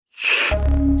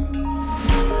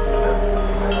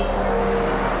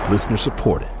Listener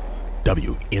supported.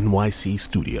 WNYC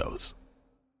Studios.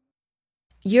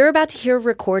 You're about to hear a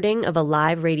recording of a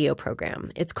live radio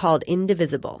program. It's called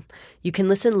Indivisible. You can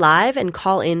listen live and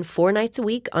call in 4 nights a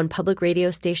week on public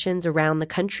radio stations around the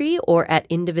country or at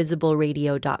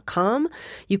indivisibleradio.com.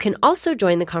 You can also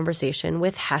join the conversation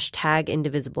with hashtag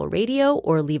 #IndivisibleRadio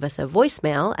or leave us a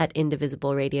voicemail at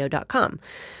indivisibleradio.com.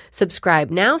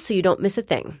 Subscribe now so you don't miss a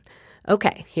thing.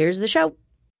 Okay, here's the show.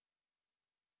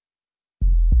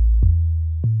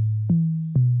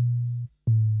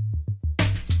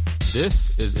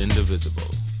 This is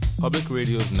Indivisible, public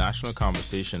radio's national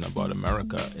conversation about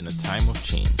America in a time of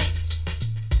change.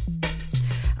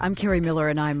 I'm Carrie Miller,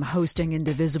 and I'm hosting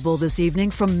Indivisible this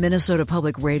evening from Minnesota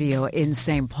Public Radio in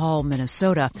St. Paul,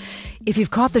 Minnesota. If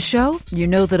you've caught the show, you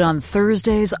know that on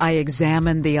Thursdays I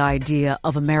examine the idea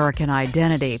of American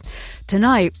identity.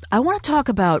 Tonight, I want to talk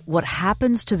about what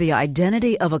happens to the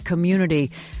identity of a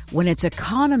community when its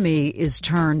economy is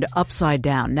turned upside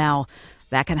down. Now,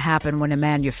 that can happen when a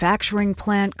manufacturing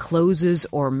plant closes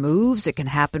or moves. It can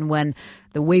happen when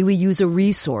the way we use a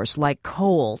resource like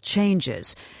coal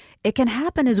changes. It can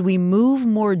happen as we move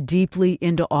more deeply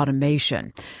into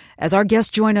automation. As our guests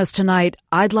join us tonight,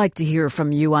 I'd like to hear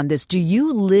from you on this. Do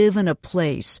you live in a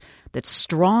place that's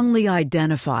strongly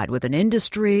identified with an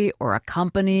industry or a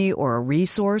company or a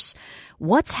resource?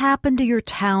 What's happened to your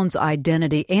town's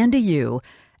identity and to you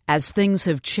as things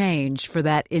have changed for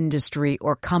that industry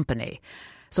or company?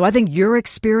 So I think your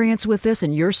experience with this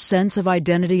and your sense of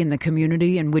identity in the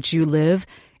community in which you live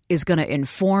is going to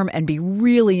inform and be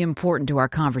really important to our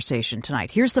conversation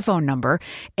tonight. Here's the phone number,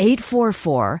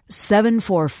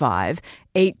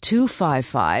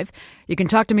 844-745-8255. You can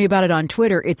talk to me about it on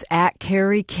Twitter. It's at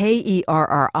Kerrim,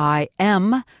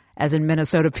 Kerrim, as in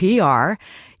Minnesota PR.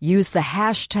 Use the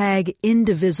hashtag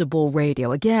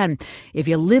 #IndivisibleRadio. Again, if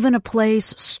you live in a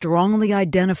place strongly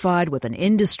identified with an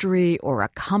industry or a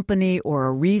company or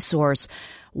a resource,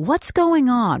 what's going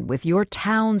on with your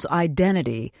town's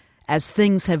identity as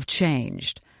things have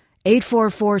changed?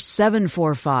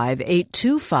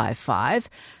 844-745-8255.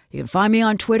 You can find me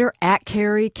on Twitter at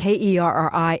Kerrim,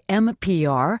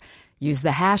 KerrimPR. Use the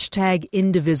hashtag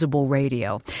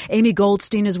 #IndivisibleRadio. Amy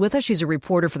Goldstein is with us. She's a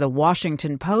reporter for The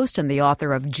Washington Post and the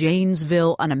author of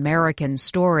Janesville, An American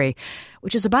Story,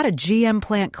 which is about a GM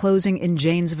plant closing in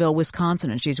Janesville,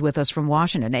 Wisconsin. And she's with us from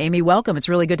Washington. Amy, welcome. It's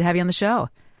really good to have you on the show.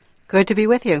 Good to be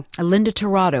with you. Linda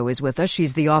Tirado is with us.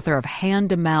 She's the author of Hand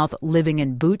to Mouth, Living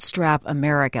in Bootstrap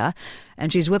America.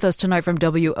 And she's with us tonight from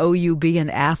WOUB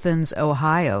in Athens,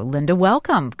 Ohio. Linda,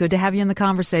 welcome. Good to have you in the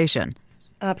conversation.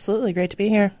 Absolutely. Great to be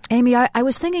here. Amy, I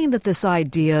was thinking that this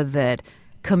idea that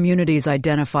communities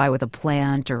identify with a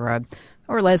plant or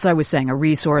as I was saying, a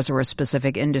resource or a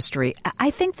specific industry,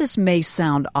 I think this may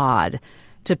sound odd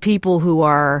to people who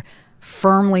are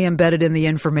firmly embedded in the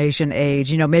information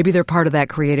age. You know, maybe they're part of that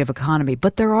creative economy,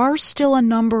 but there are still a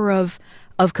number of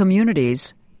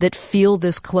communities that feel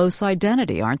this close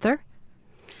identity, aren't there?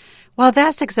 Well,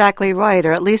 that's exactly right,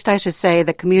 or at least I should say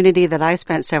the community that I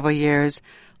spent several years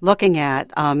looking at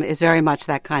is very much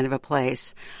that kind of a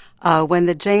place. When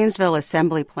the Janesville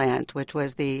Assembly Plant, which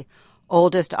was the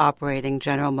oldest operating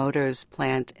General Motors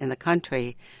plant in the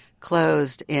country,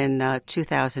 closed in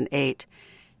 2008,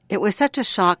 it was such a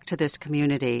shock to this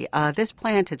community. This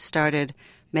plant had started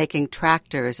making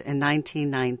tractors in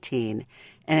 1919,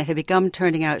 and it had begun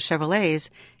turning out Chevrolets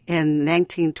in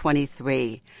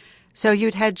 1923. So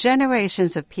you'd had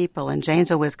generations of people in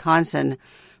Janesville, Wisconsin,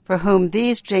 for whom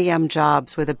these GM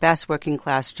jobs were the best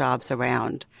working-class jobs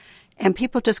around. And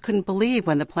people just couldn't believe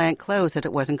when the plant closed that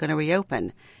it wasn't going to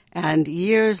reopen. And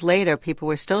years later, people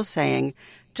were still saying,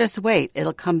 just wait,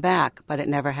 it'll come back, but it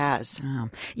never has. Oh.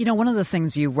 You know, one of the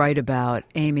things you write about,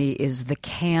 Amy, is the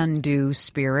can-do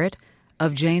spirit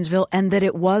of Janesville, and that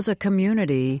it was a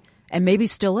community, and maybe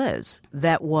still is,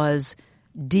 that was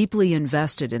deeply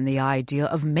invested in the idea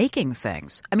of making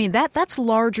things. I mean, that's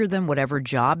larger than whatever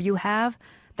job you have.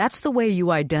 That's the way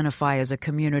you identify as a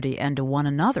community and to one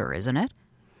another, isn't it?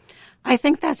 I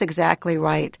think that's exactly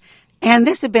right. And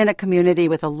this had been a community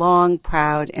with a long,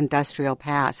 proud industrial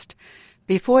past.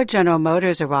 Before General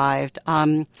Motors arrived,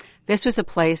 this was a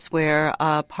place where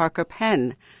Parker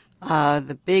Pen,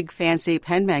 the big fancy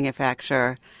pen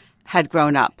manufacturer, had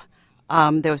grown up.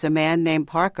 There was a man named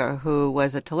Parker who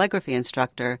was a telegraphy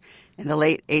instructor in the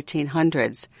late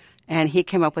 1800s, and he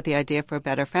came up with the idea for a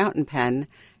better fountain pen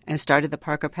and started the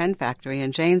Parker Pen Factory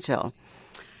in Janesville.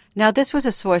 Now, this was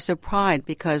a source of pride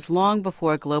because long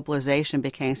before globalization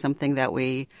became something that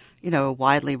we,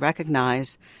 widely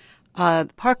recognize,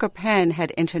 Parker Pen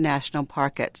had international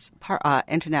markets.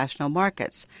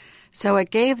 So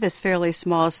it gave this fairly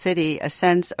small city a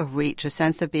sense of reach, a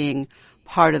sense of being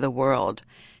part of the world.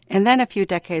 And then a few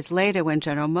decades later, when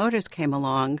General Motors came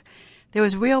along, there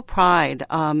was real pride,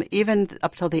 even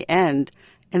up till the end,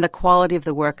 in the quality of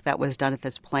the work that was done at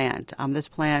this plant. This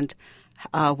plant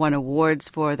won awards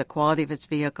for the quality of its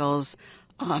vehicles.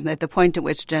 At the point at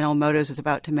which General Motors was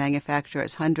about to manufacture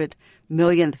its 100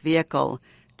 millionth vehicle,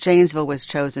 Janesville was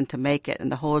chosen to make it,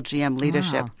 and the whole GM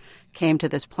leadership came to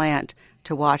this plant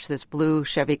to watch this blue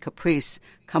Chevy Caprice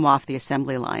come off the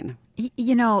assembly line.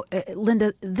 You know,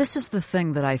 Linda, this is the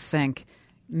thing that I think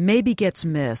maybe gets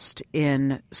missed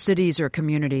in cities or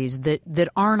communities that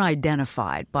aren't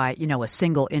identified by, a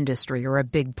single industry or a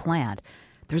big plant.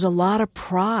 There's a lot of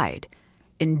pride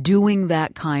in doing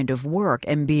that kind of work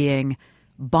and being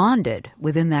bonded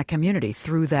within that community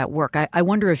through that work. I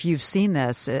wonder if you've seen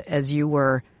this as you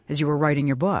were writing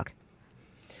your book.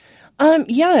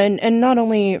 Yeah, and not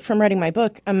only from writing my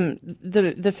book,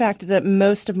 the fact that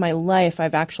most of my life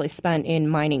I've actually spent in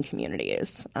mining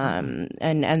communities,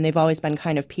 and they've always been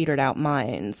kind of petered out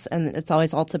mines, and it's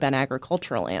always also been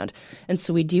agricultural land, and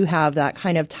so we do have that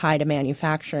kind of tie to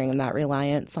manufacturing and that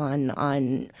reliance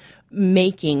on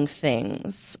making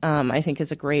things, I think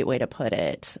is a great way to put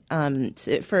it,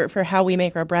 for how we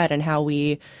make our bread and how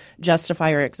we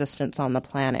justify our existence on the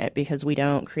planet, because we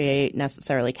don't create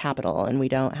necessarily capital and we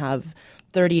don't have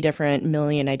 30 different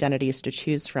million identities to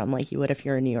choose from like you would if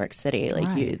you're in New York City. Like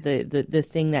right. The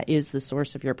thing that is the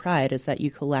source of your pride is that you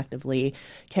collectively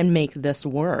can make this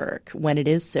work when it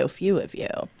is so few of you.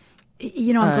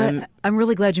 I'm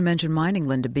really glad you mentioned mining,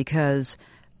 Linda, because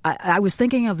I was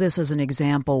thinking of this as an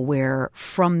example where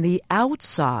from the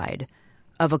outside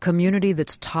of a community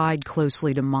that's tied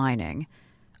closely to mining,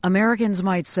 Americans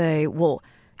might say, well,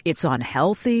 it's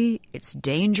unhealthy, it's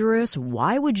dangerous.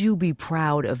 Why would you be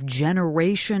proud of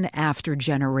generation after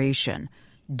generation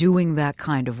doing that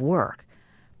kind of work?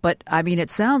 But, I mean, it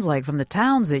sounds like from the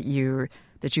towns that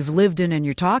you've lived in and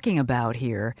you're talking about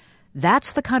here,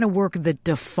 that's the kind of work that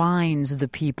defines the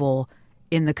people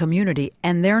in the community,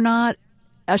 and they're not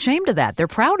ashamed of that. They're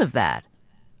proud of that.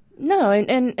 No,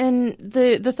 and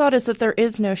the thought is that there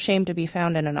is no shame to be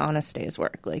found in an honest day's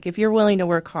work. Like, if you're willing to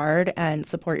work hard and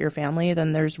support your family,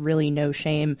 then there's really no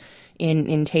shame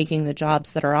in taking the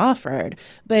jobs that are offered.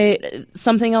 But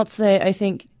something else that I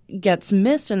think gets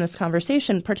missed in this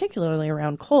conversation, particularly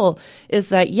around coal, is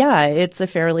that, yeah, it's a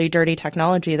fairly dirty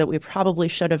technology that we probably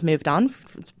should have moved on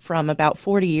from about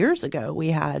 40 years ago. We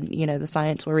had, the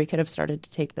science where we could have started to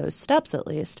take those steps at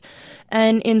least.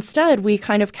 And instead, we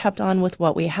kind of kept on with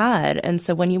what we had. And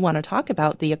so when you want to talk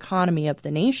about the economy of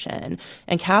the nation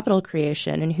and capital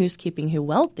creation and who's keeping who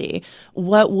wealthy,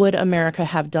 what would America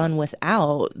have done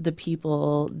without the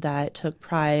people that took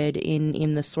pride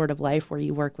in the sort of life where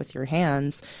you work with your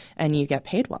hands and you get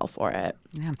paid well for it?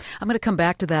 Yeah. I'm going to come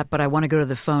back to that, but I want to go to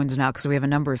the phones now because we have a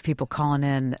number of people calling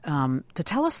in to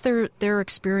tell us their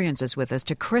experiences with us.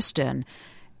 To Kristen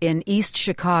in East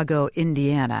Chicago,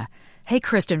 Indiana. Hey,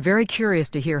 Kristen, very curious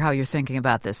to hear how you're thinking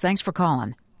about this. Thanks for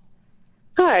calling.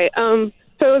 Hi.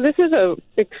 So this is an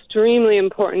extremely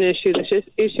important issue, this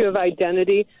issue of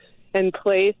identity and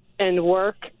place and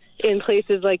work in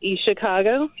places like East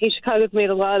Chicago. East Chicago's made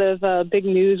a lot of big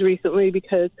news recently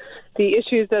because the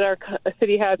issues that our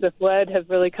city has with lead have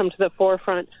really come to the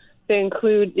forefront. They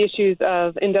include issues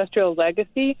of industrial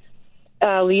legacy,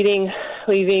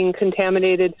 leaving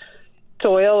contaminated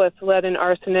soil with lead and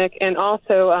arsenic, and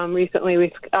also recently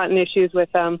we've gotten issues with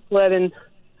lead in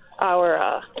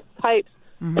our pipes,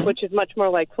 which is much more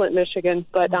like Flint, Michigan.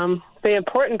 But the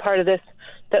important part of this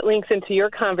that links into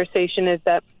your conversation is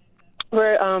that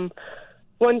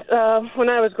when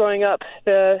I was growing up,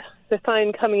 the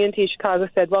sign coming into Chicago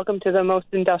said, "Welcome to the most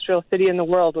industrial city in the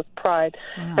world with pride."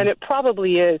 And it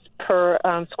probably is per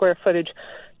square footage,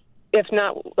 if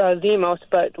not the most,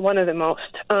 but one of the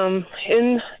most.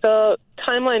 In the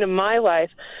timeline of my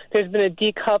life, there's been a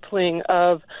decoupling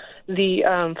of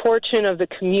the fortune of the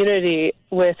community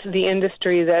with the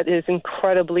industry that is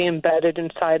incredibly embedded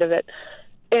inside of it.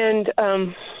 And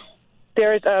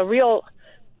there's a real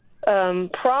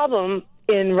problem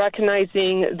in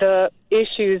recognizing the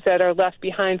issues that are left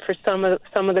behind for some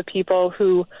of the people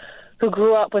who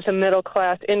grew up with a middle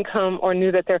class income or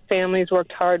knew that their families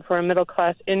worked hard for a middle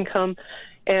class income,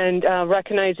 and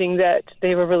recognizing that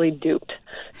they were really duped.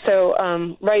 So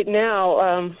right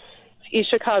now, East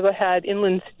Chicago had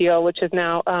Inland Steel, which is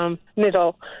now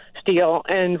Middle Steel.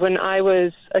 And when I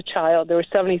was a child, there were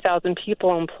 70,000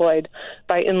 people employed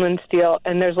by Inland Steel,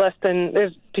 and there's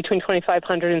between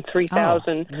 2,500 and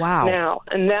 3,000 now.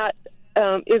 And that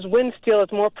is wind steel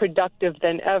is more productive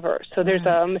than ever. So there's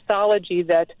a mythology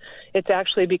that it's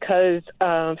actually because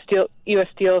U.S.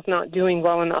 Steel is not doing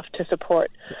well enough to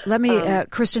support. Let me,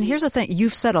 Kristen, here's the thing.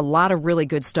 You've said a lot of really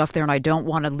good stuff there, and I don't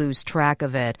want to lose track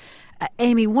of it.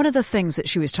 Amy, one of the things that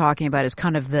she was talking about is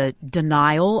kind of the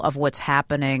denial of what's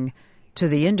happening to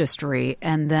the industry,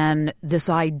 and then this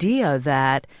idea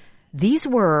that these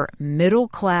were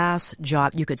middle-class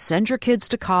jobs. You could send your kids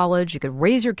to college. You could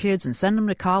raise your kids and send them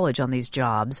to college on these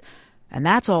jobs, and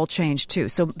that's all changed too.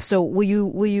 So will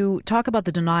you talk about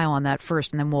the denial on that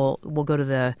first, and then we'll go to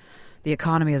the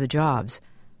economy of the jobs?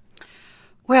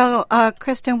 Well,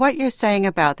 Kristen, what you're saying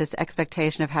about this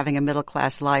expectation of having a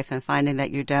middle-class life and finding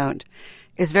that you don't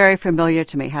is very familiar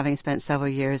to me, having spent several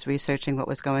years researching what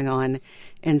was going on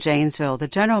in Janesville. The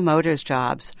General Motors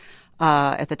jobs,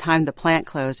 at the time the plant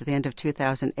closed at the end of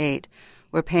 2008,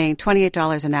 were paying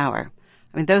 $28 an hour.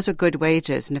 I mean, those are good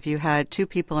wages. And if you had two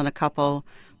people in a couple,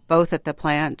 both at the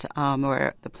plant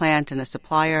or the plant and a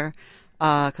supplier,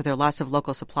 because there are lots of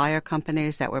local supplier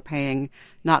companies that were paying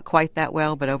not quite that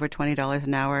well, but over $20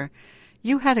 an hour,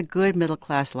 you had a good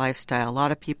middle-class lifestyle. A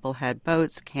lot of people had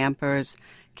boats, campers,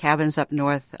 cabins up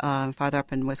north, farther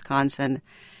up in Wisconsin.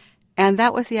 And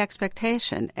that was the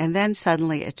expectation. And then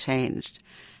suddenly it changed.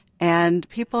 And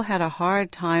people had a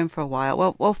hard time for a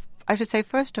while. Well, I should say,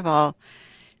 first of all,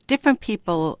 different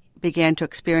people began to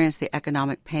experience the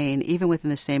economic pain, even within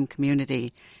the same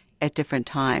community, at different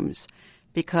times.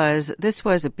 Because this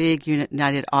was a big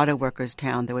United Auto Workers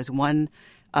town. There was one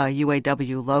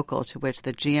UAW local to which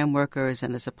the GM workers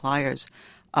and the suppliers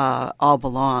all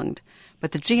belonged.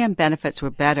 But the GM benefits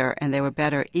were better, and they were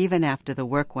better even after the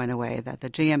work went away, that the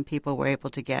GM people were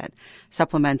able to get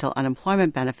supplemental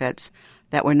unemployment benefits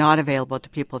that were not available to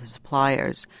people, the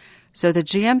suppliers. So the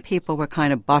GM people were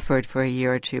kind of buffered for a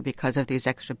year or two because of these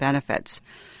extra benefits.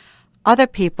 Other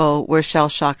people were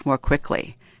shell-shocked more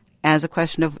quickly as a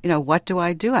question of, what do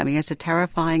I do? I mean, it's a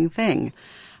terrifying thing.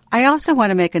 I also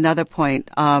want to make another point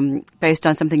based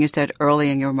on something you said early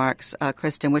in your remarks,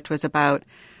 Kristen, which was about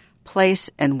place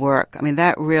and work. I mean,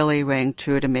 that really rang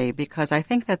true to me because I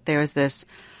think that there's this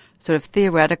sort of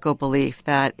theoretical belief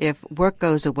that if work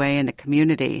goes away in a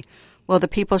community, well, the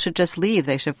people should just leave.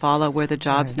 They should follow where the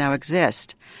jobs now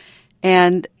exist.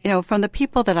 And, from the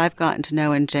people that I've gotten to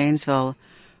know in Janesville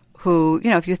who,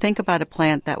 if you think about a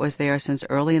plant that was there since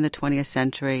early in the 20th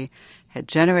century, had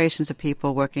generations of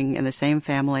people working in the same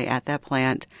family at that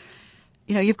plant,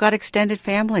 you've got extended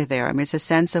family there. I mean, it's a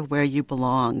sense of where you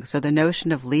belong. So the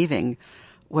notion of leaving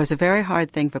was a very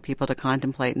hard thing for people to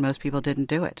contemplate, and most people didn't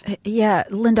do it. Yeah,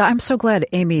 Linda, I'm so glad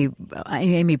Amy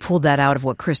pulled that out of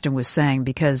what Kristen was saying,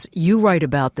 because you write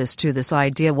about this too, this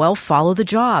idea, follow the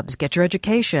jobs, get your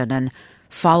education and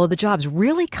follow the jobs,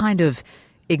 really kind of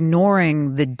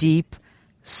ignoring the deep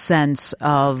sense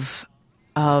of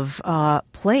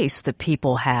place that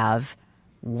people have,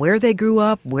 where they grew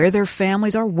up, where their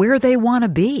families are, where they want to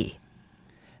be.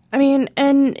 I mean,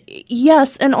 and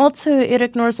yes, and also it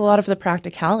ignores a lot of the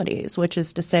practicalities, which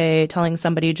is to say telling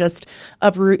somebody just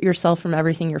uproot yourself from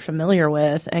everything you're familiar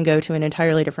with and go to an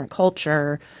entirely different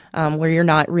culture where you're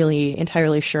not really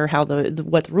entirely sure how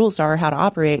what the rules are, how to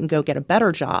operate, and go get a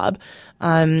better job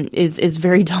is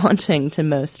very daunting to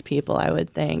most people, I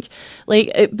would think. But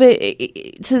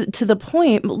to the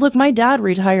point, look, my dad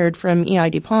retired from EI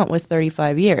DuPont with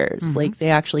 35 years. Mm-hmm. They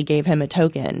actually gave him a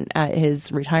token at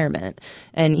his retirement,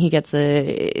 and he gets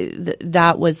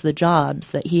that was the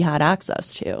jobs that he had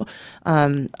access to.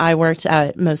 I worked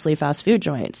at mostly fast food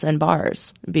joints and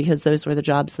bars because those were the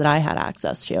jobs that I had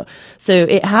access to. So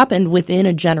it happened within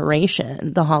a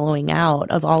generation, the hollowing out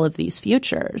of all of these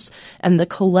futures and the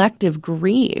collective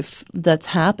grief that's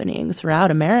happening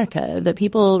throughout America that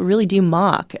people really do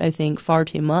mock, I think, far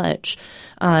too much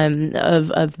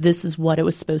of this is what it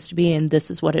was supposed to be and this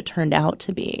is what it turned out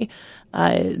to be.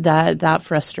 That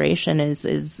frustration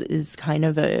is kind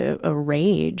of a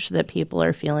rage that people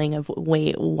are feeling of,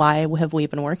 wait, why have we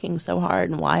been working so hard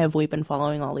and why have we been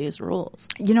following all these rules?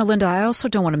 Linda, I also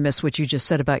don't want to miss what you just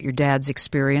said about your dad's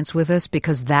experience with this,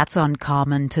 because that's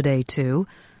uncommon today too,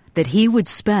 that he would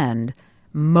spend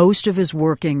most of his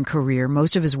working career,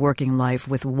 most of his working life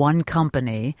with one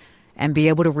company and be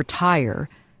able to retire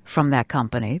from that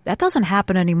company. That doesn't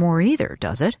happen anymore either,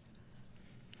 does it?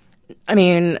 I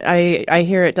mean, I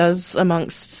hear it does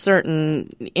amongst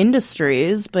certain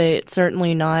industries, but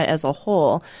certainly not as a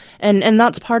whole. And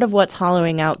that's part of what's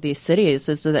hollowing out these cities,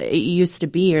 is that it used to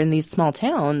be, or in these small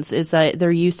towns, is that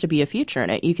there used to be a future in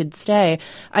it. You could stay.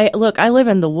 I live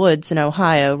in the woods in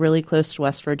Ohio, really close to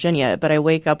West Virginia, but I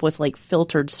wake up with like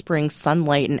filtered spring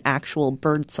sunlight and actual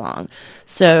bird song.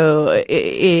 So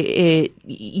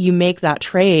you make that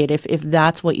trade if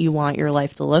that's what you want your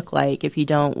life to look like. If you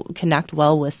don't connect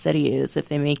well with cities, if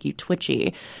they make you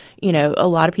twitchy, a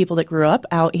lot of people that grew up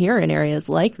out here in areas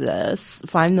like this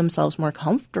find themselves more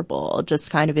comfortable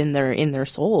just kind of in their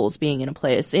souls being in a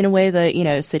place in a way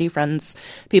that, city friends,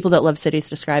 people that love cities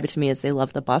describe it to me as they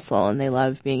love the bustle and they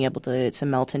love being able to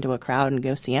melt into a crowd and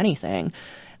go see anything.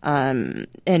 And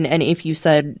if you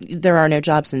said there are no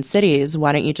jobs in cities,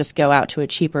 why don't you just go out to a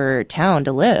cheaper town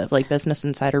to live? Like Business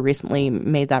Insider recently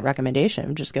made that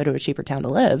recommendation, just go to a cheaper town to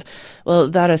live. Well,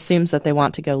 that assumes that they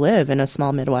want to go live in a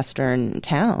small Midwestern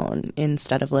town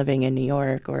instead of living in New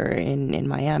York or in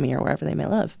Miami or wherever they may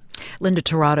live. Linda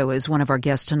Tirado is one of our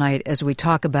guests tonight as we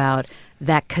talk about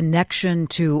that connection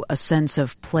to a sense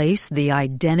of place, the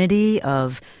identity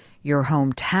of your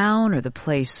hometown or the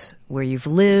place where you've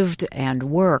lived and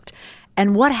worked,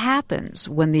 and what happens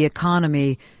when the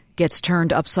economy gets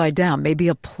turned upside down. Maybe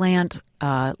a plant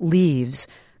leaves,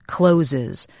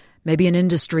 closes, maybe an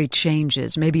industry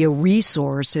changes, maybe a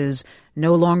resource is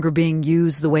no longer being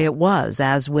used the way it was,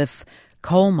 as with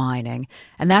coal mining.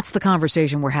 And that's the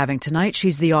conversation we're having tonight.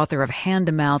 She's the author of Hand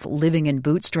to Mouth, Living in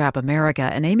Bootstrap America.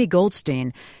 And Amy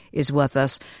Goldstein is with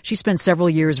us. She spent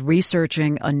several years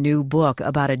researching a new book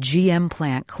about a GM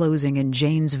plant closing in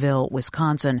Janesville,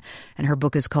 Wisconsin. And her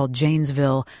book is called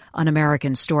Janesville, An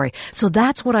American Story. So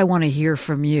that's what I want to hear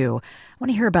from you. I want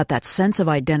to hear about that sense of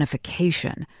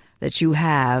identification that you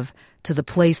have to the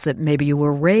place that maybe you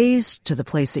were raised, to the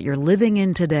place that you're living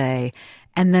in today,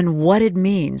 and then what it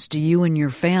means to you and your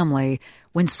family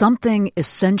when something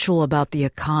essential about the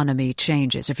economy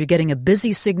changes. If you're getting a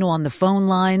busy signal on the phone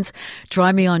lines,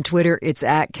 try me on Twitter. It's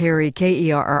at Kerry,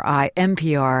 Kerri,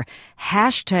 NPR,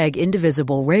 hashtag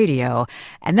Indivisible Radio.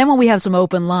 And then when we have some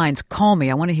open lines, call me.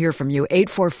 I want to hear from you.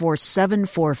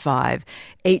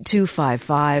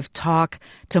 844-745-8255. Talk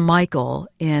to Michael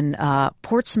in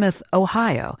Portsmouth,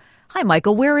 Ohio. Hi,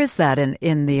 Michael. Where is that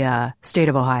in the state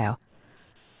of Ohio?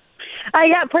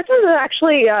 Yeah, Portsmouth is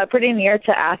actually pretty near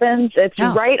to Athens. It's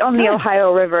right on the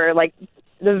Ohio River, like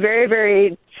the very,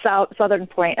 very southern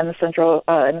point in the center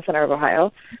of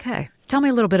Ohio. Okay. Tell me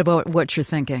a little bit about what you're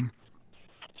thinking.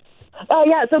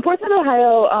 So Portsmouth,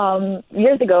 Ohio,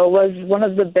 years ago was one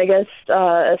of the biggest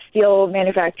steel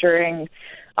manufacturing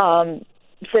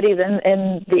cities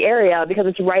in the area because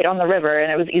it's right on the river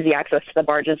and it was easy access to the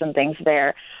barges and things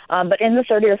there. But in the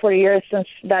 30 or 40 years since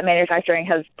that manufacturing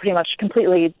has pretty much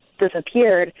completely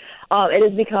disappeared, it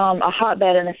has become a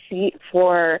hotbed and a seat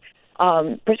for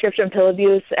prescription pill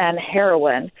abuse and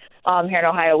heroin. Here in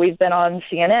Ohio, we've been on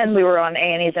CNN, we were on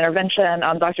A&E's Intervention,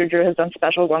 Dr. Drew has done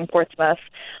specials on Portsmouth,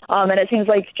 and it seems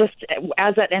like just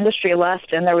as that industry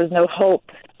left and there was no hope,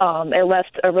 it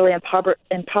left a really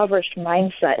impoverished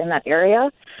mindset in that area,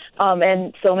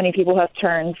 and so many people have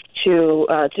turned to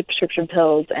prescription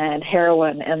pills and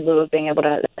heroin in lieu of being able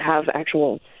to have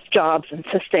actual jobs and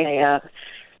sustain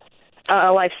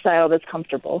a lifestyle that's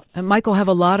comfortable. And Michael, have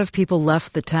a lot of people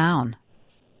left the town?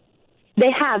 They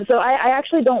have. So I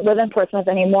actually don't live in Portsmouth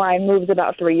anymore. I moved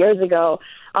about 3 years ago.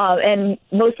 And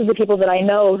most of the people that I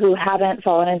know who haven't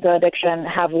fallen into addiction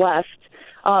have left.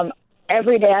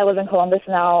 Every day I live in Columbus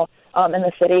now, in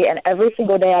the city, and every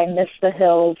single day I miss the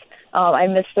hills. I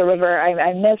miss the river.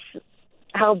 I miss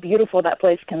how beautiful that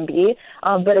place can be,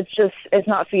 but it's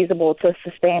not feasible to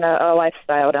sustain a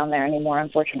lifestyle down there anymore,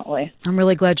 unfortunately. I'm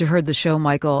really glad you heard the show,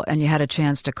 Michael, and you had a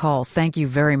chance to call. Thank you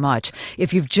very much.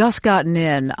 If you've just gotten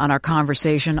in on our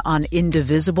conversation on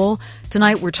Indivisible,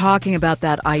 tonight we're talking about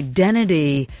that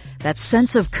identity, that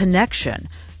sense of connection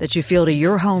that you feel to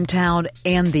your hometown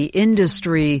and the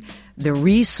industry, the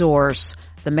resource,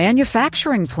 the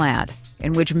manufacturing plant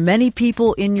in which many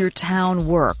people in your town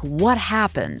work. What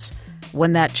happens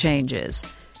when that changes?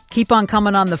 Keep on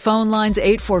coming on the phone lines,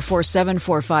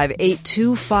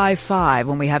 844-745-8255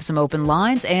 when we have some open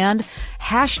lines, and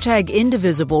hashtag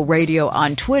Indivisible Radio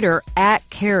on Twitter at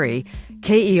Kerri,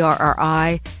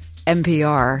 Kerri,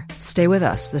 NPR. Stay with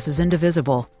us. This is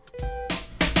Indivisible.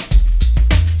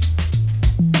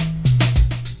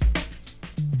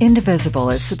 Indivisible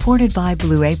is supported by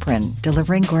Blue Apron,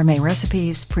 delivering gourmet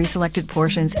recipes, pre-selected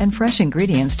portions, and fresh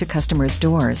ingredients to customers'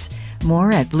 doors.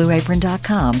 More at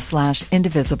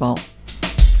blueapron.com/indivisible.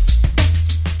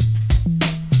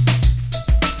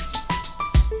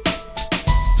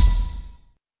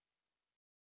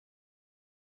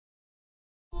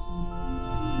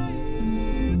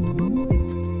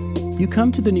 You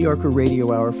come to the New Yorker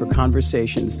Radio Hour for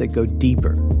conversations that go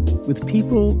deeper with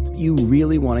people you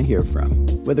really want to hear from,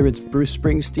 whether it's Bruce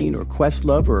Springsteen or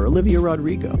Questlove or Olivia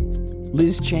Rodrigo,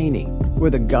 Liz Cheney, or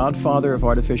the godfather of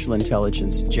artificial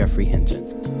intelligence, Geoffrey Hinton,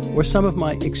 or some of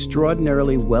my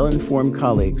extraordinarily well-informed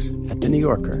colleagues at The New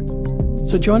Yorker.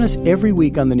 So join us every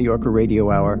week on the New Yorker Radio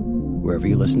Hour, wherever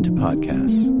you listen to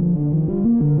podcasts.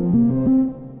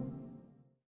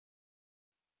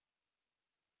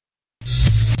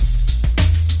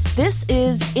 This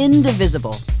is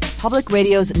Indivisible, Public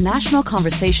Radio's national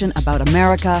conversation about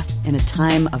America in a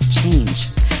time of change.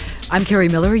 I'm Carrie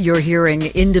Miller. You're hearing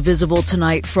Indivisible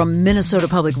tonight from Minnesota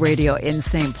Public Radio in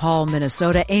St. Paul,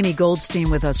 Minnesota. Amy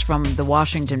Goldstein with us from The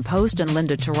Washington Post and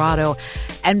Linda Tirado.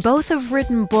 And both have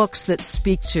written books that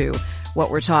speak to what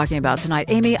we're talking about tonight.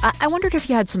 Amy, I wondered if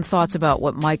you had some thoughts about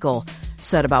what Michael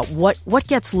said about what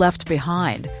gets left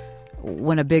behind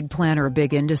when a big plant or a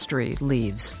big industry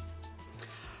leaves.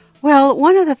 Well,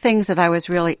 one of the things that I was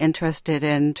really interested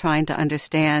in trying to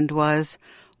understand was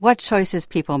what choices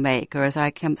people make, or as I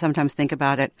can sometimes think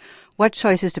about it, what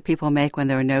choices do people make when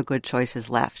there are no good choices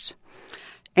left?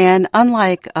 And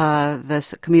unlike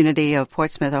this community of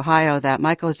Portsmouth, Ohio that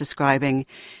Michael is describing,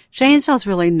 Janesville is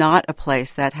really not a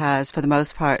place that has, for the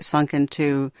most part, sunk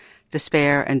into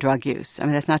despair and drug use. I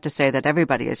mean, that's not to say that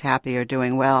everybody is happy or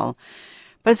doing well,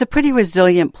 but it's a pretty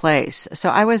resilient place.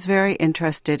 So I was very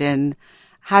interested in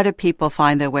how do people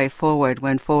find their way forward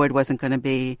when forward wasn't going to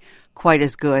be quite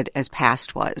as good as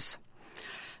past was.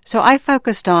 So I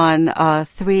focused on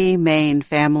three main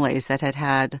families that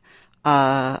had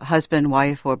husband,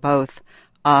 wife, or both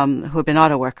who had been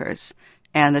auto workers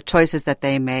and the choices that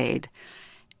they made.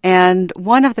 And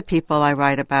one of the people I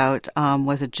write about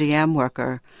was a GM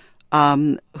worker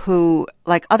who,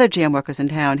 like other GM workers in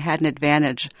town, had an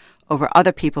advantage over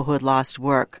other people who had lost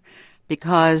work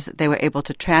because they were able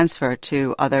to transfer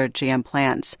to other GM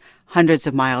plants hundreds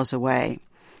of miles away.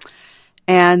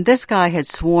 And this guy had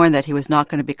sworn that he was not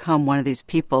going to become one of these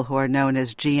people who are known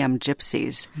as GM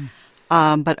gypsies.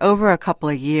 But over a couple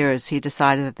of years, he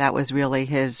decided that that was really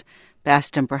his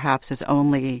best and perhaps his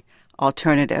only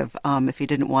alternative if he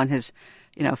didn't want his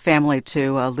family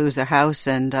to lose their house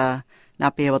and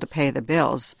not be able to pay the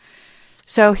bills.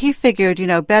 So he figured,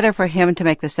 better for him to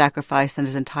make the sacrifice than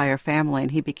his entire family,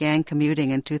 and he began commuting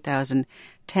in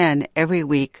 2010 every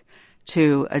week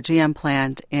to a GM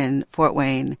plant in Fort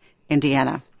Wayne,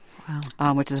 Indiana,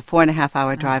 which is a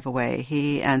 4.5-hour drive away.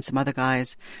 He and some other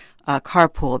guys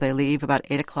carpool. They leave about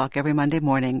 8 o'clock every Monday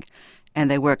morning, and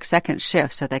they work second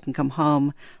shift so they can come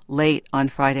home late on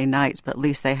Friday nights, but at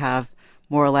least they have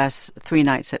more or less 3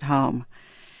 nights at home.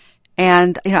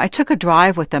 And, I took a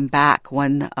drive with them back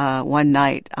one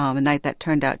night, a night that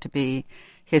turned out to be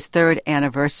his 3rd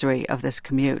anniversary of this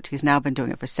commute. He's now been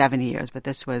doing it for 7 years, but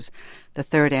this was the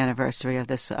 3rd anniversary of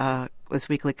this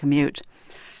weekly commute.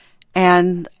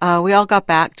 And we all got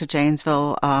back to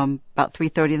Janesville about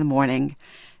 3:30 in the morning.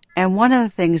 And one of the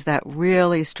things that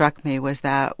really struck me was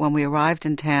that when we arrived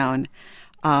in town,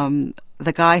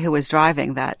 the guy who was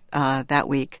driving that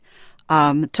week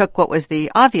took what was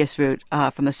the obvious route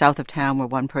from the south of town where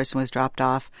one person was dropped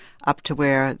off up to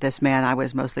where this man I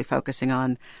was mostly focusing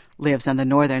on lives on the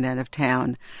northern end of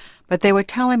town. But they were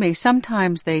telling me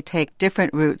sometimes they take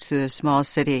different routes through the small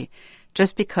city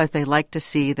just because they like to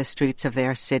see the streets of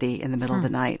their city in the middle of the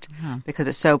night because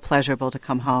it's so pleasurable to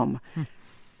come home.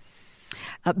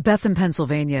 Beth in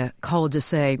Pennsylvania called to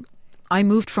say, I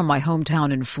moved from my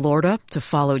hometown in Florida to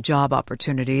follow job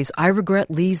opportunities. I regret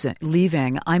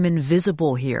leaving. I'm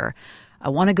invisible here. I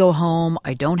want to go home.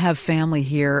 I don't have family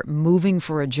here. Moving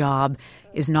for a job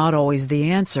is not always the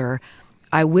answer.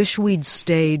 I wish we'd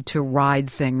stayed to ride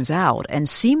things out. And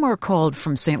Seymour called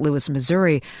from St. Louis,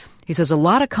 Missouri. He says, a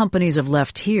lot of companies have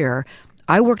left here.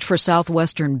 I worked for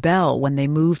Southwestern Bell when they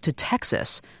moved to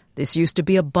Texas. This used to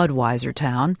be a Budweiser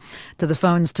town. To the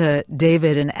phones to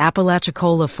David in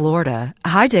Apalachicola, Florida.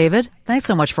 Hi, David. Thanks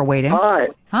so much for waiting. Hi.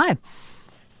 Hi.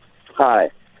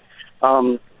 Hi.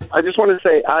 I just want to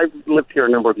say I've lived here a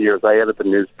number of years. I edit the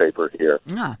newspaper here.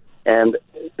 And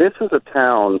this is a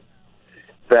town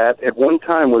that at one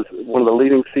time was one of the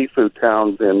leading seafood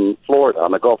towns in Florida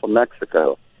on the Gulf of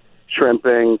Mexico.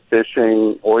 Shrimping,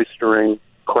 fishing, oystering,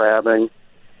 crabbing.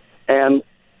 And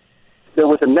there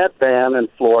was a net ban in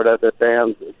Florida that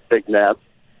bans big nets,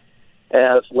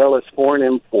 as well as foreign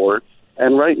imports.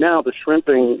 And right now, the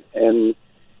shrimping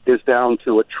is down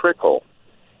to a trickle.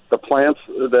 The plants,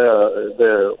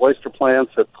 the oyster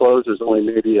plants have closed. There's only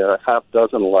maybe a half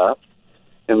dozen left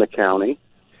in the county.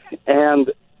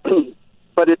 And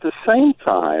but at the same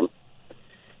time,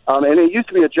 And it used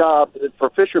to be a job for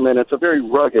fishermen. It's a very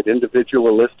rugged,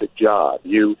 individualistic job.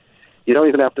 You don't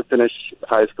even have to finish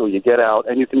high school. You get out,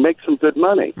 and you can make some good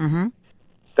money. Mm-hmm.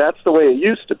 That's the way it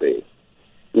used to be.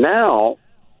 Now,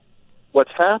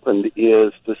 what's happened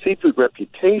is the seafood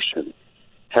reputation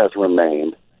has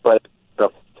remained, but the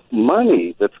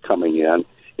money that's coming in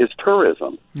is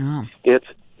tourism. Oh. It's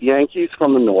Yankees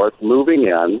from the north moving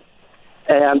in,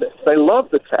 and they love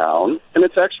the town, and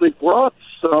it's actually brought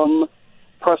some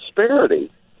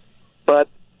prosperity. But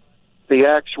the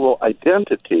actual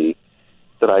identity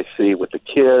that I see with the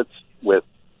kids, with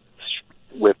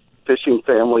fishing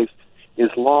families, is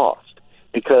lost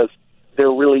because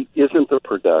there really isn't the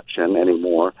production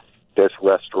anymore. There's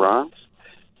restaurants,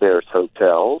 there's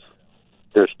hotels,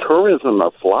 there's tourism.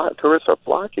 Tourists are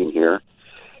flocking here,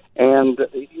 and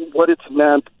what it's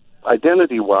meant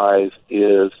identity-wise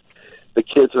is the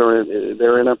kids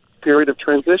they're in a period of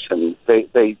transition. They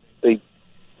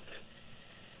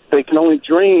can only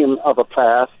dream of a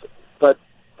past, but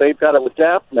they've got to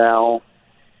adapt now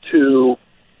to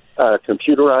a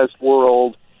computerized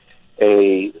world,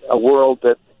 a world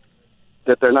that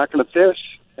they're not going to fish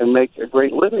and make a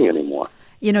great living anymore.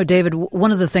 You know, David,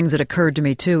 one of the things that occurred to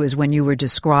me, too, is when you were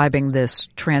describing this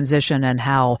transition and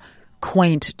how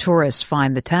quaint tourists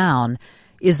find the town,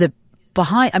 is that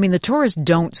the tourists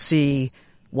don't see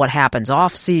what happens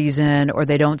off-season, or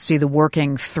they don't see the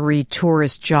working 3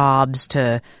 tourist jobs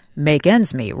to make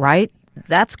ends meet, right?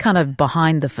 That's kind of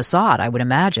behind the facade, I would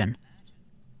imagine.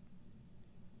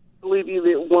 Believe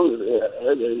you,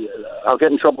 I'll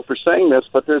get in trouble for saying this,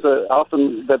 but there's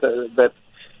often that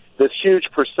this huge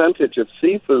percentage of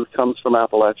seafood comes from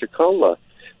Apalachicola.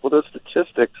 Well, those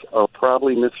statistics are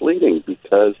probably misleading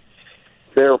because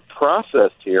they're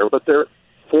processed here, but they're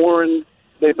foreign.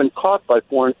 They've been caught by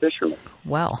foreign fishermen.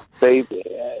 Well,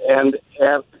 and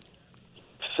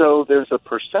so there's a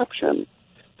perception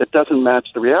that doesn't match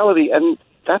the reality, and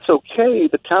that's okay.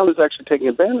 The town is actually taking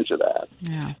advantage of that,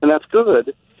 and that's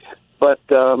good. But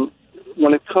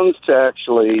when it comes to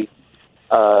actually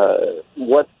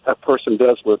what a person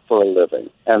does for a living,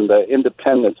 and the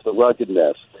independence, the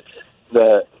ruggedness,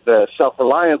 the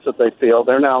self-reliance that they feel,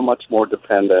 they're now much more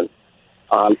dependent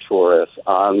on tourists,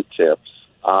 on tips,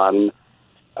 on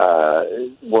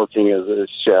working as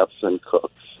chefs and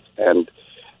cooks and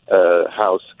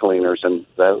house cleaners, and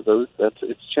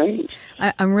it's changed.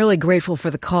 I'm really grateful for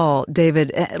the call,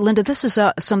 David. Linda, this is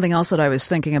something else that I was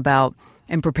thinking about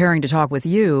in preparing to talk with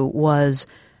you, was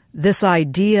this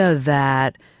idea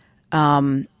that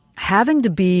having to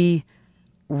be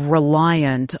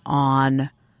reliant on,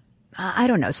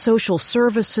 social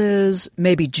services,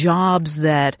 maybe jobs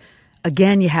that,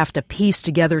 again, you have to piece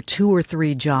together 2 or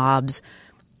 3 jobs.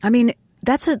 I mean,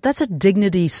 that's a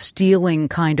dignity-stealing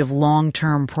kind of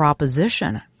long-term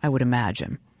proposition, I would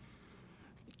imagine.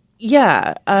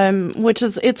 Yeah,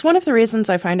 it's one of the reasons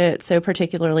I find it so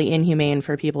particularly inhumane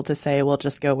for people to say, well,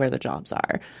 just go where the jobs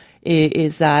are,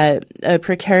 is that a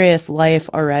precarious life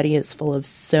already is full of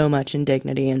so much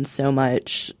indignity and so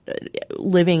much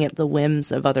living at the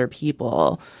whims of other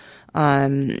people,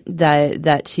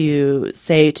 that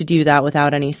to do that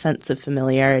without any sense of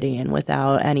familiarity and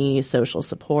without any social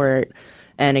support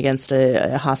and against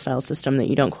a hostile system that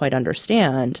you don't quite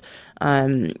understand,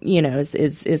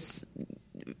 is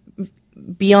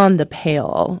beyond the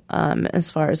pale, as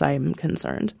far as I'm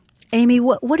concerned. Amy,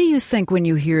 what do you think when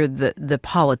you hear the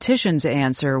politicians'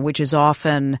 answer, which is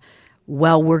often,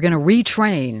 well, we're going to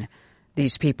retrain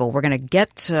these people. We're going to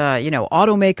get,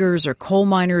 automakers or coal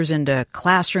miners into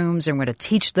classrooms, and we're going to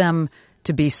teach them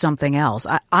to be something else.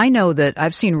 I know that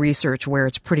I've seen research where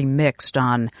it's pretty mixed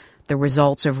on the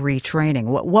results of retraining.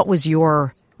 What was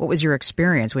your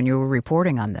experience when you were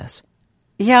reporting on this?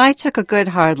 Yeah, I took a good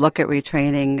hard look at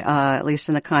retraining, at least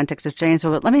in the context of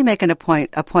Janesville. But let me make a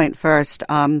point first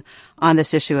on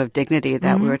this issue of dignity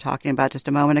that we were talking about just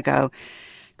a moment ago.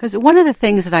 Because one of the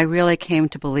things that I really came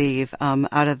to believe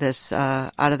out of this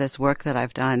work that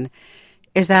I've done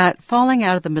is that falling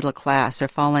out of the middle class, or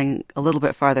falling a little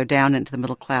bit farther down into the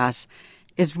middle class,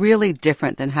 is really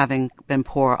different than having been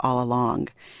poor all along.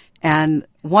 And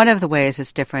one of the ways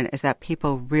it's different is that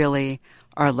people really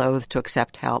are loath to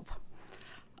accept help.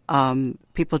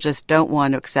 People just don't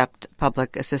want to accept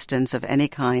public assistance of any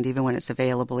kind, even when it's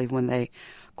available, even when they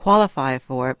qualify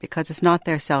for it, because it's not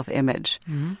their self-image.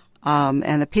 Mm-hmm.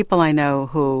 And the people I know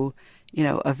who,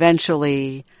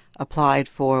 eventually applied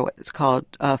for what's called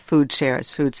food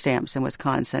shares, food stamps in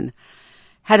Wisconsin,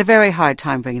 had a very hard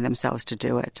time bringing themselves to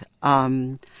do it.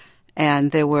 And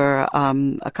there were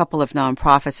a couple of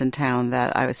nonprofits in town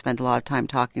that I would spend a lot of time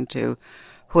talking to,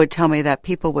 who would tell me that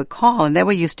people would call, and they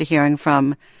were used to hearing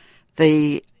from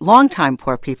the longtime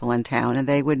poor people in town, and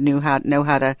they would know how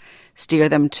to steer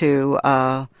them to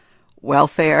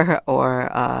welfare or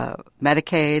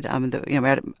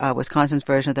Medicaid, Wisconsin's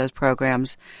version of those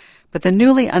programs. But the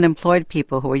newly unemployed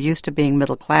people who were used to being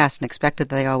middle class and expected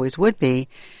they always would be,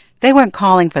 they weren't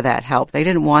calling for that help. They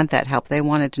didn't want that help. They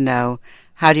wanted to know,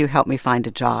 how do you help me find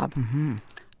a job? Mm-hmm.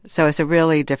 So it's a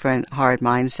really different, hard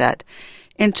mindset.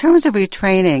 In terms of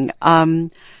retraining,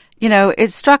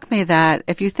 it struck me that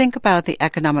if you think about the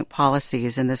economic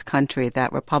policies in this country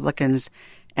that Republicans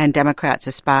and Democrats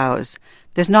espouse,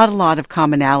 there's not a lot of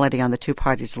commonality on the two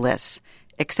parties' lists,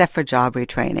 except for job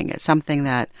retraining. It's something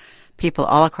that people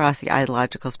all across the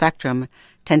ideological spectrum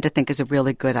tend to think is a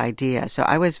really good idea. So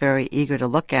I was very eager to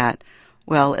look at,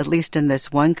 well, at least in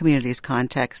this one community's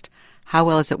context, how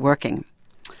well is it working?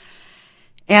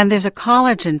 And there's a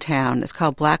college in town, it's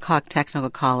called Black Hawk Technical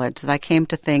College, that I came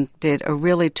to think did a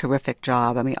really terrific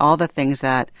job. I mean, all the things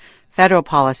that federal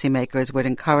policymakers would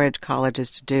encourage colleges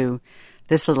to do,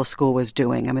 this little school was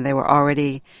doing. I mean, they were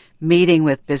already meeting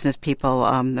with business people,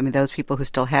 those people who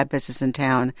still had business in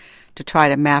town, to try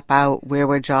to map out where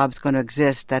were jobs going to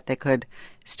exist that they could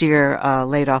steer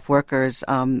laid-off workers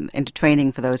into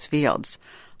training for those fields.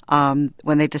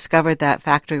 When they discovered that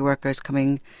factory workers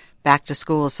coming back to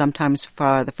school, sometimes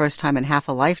for the first time in half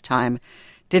a lifetime,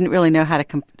 didn't really know how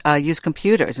to use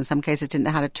computers. In some cases, didn't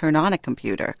know how to turn on a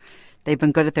computer. They've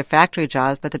been good at their factory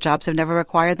jobs, but the jobs have never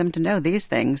required them to know these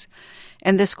things.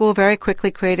 And the school very quickly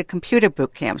created computer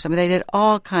boot camps. I mean, they did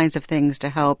all kinds of things to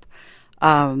help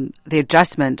the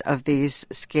adjustment of these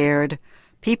scared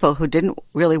people who didn't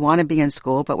really want to be in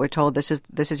school, but were told this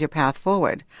is your path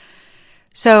forward.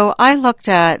 So I looked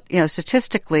at,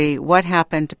 statistically what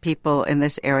happened to people in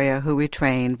this area who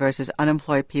retrained versus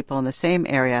unemployed people in the same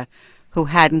area who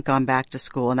hadn't gone back to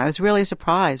school. And I was really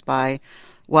surprised by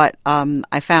what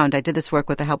I found. I did this work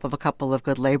with the help of a couple of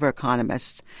good labor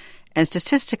economists. And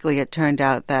statistically, it turned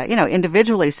out that,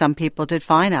 individually some people did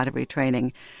fine out of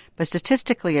retraining. But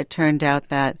statistically, it turned out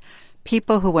that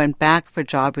people who went back for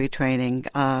job retraining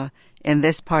in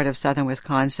this part of southern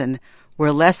Wisconsin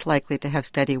were less likely to have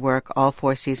steady work all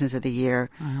 4 seasons of the year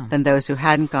than those who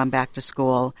hadn't gone back to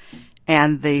school.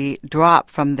 And the drop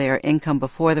from their income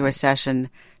before the recession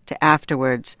to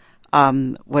afterwards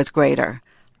was greater.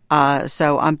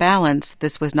 So on balance,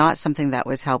 this was not something that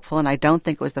was helpful, and I don't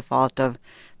think it was the fault of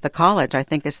the college. I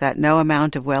think it's that no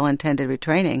amount of well-intended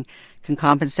retraining can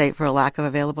compensate for a lack of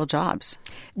available jobs.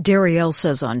 Darielle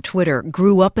says on Twitter,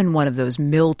 grew up in one of those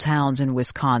mill towns in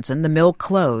Wisconsin. The mill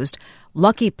closed.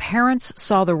 Lucky parents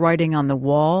saw the writing on the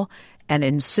wall and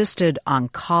insisted on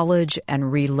college and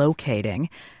relocating.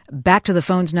 Back to the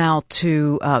phones now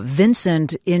to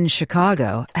Vincent in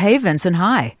Chicago. Hey, Vincent,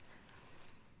 hi.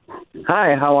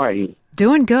 Hi, how are you?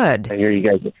 Doing good. I hear you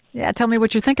guys. Yeah, tell me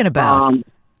what you're thinking about.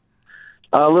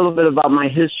 A little bit about my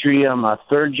history. I'm a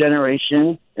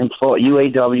third-generation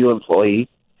UAW employee.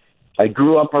 I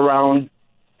grew up around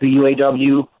the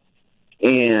UAW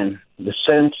and the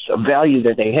sense of value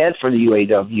that they had for the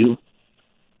UAW.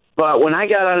 But when I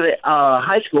got out of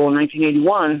high school in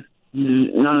 1981,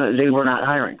 they were not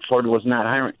hiring. Ford was not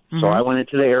hiring. Mm-hmm. So I went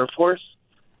into the Air Force.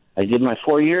 I did my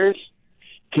 4 years,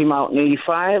 came out in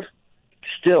 85.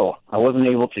 Still, I wasn't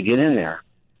able to get in there.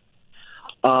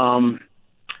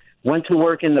 Went to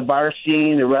work in the bar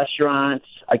scene, the restaurants.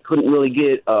 I couldn't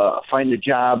really find a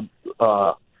job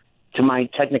to my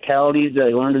technicalities that I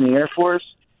learned in the Air Force.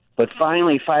 But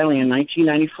finally, in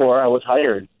 1994, I was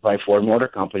hired by Ford Motor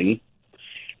Company.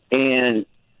 And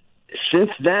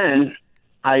since then,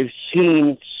 I've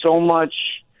seen so much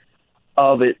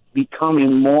of it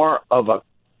becoming more of a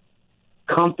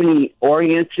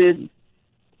company-oriented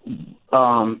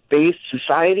based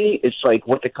society. It's like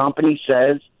what the company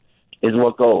says is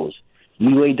what goes.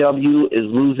 UAW is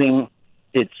losing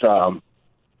its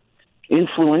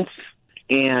influence.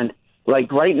 And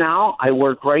like right now, I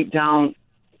work right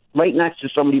next to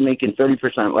somebody making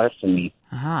 30% less than me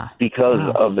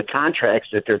because of the contracts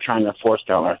that they're trying to force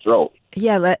down our throat.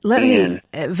 Yeah, let me,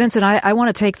 Vincent, I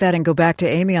want to take that and go back to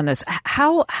Amy on this.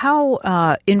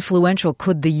 How influential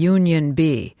could the union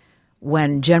be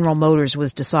when General Motors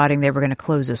was deciding they were going to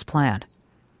close this plant?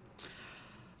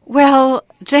 Well,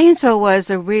 Janesville was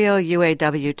a real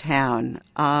UAW town.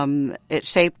 It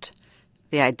shaped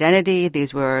the identity.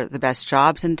 These were the best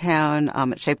jobs in town.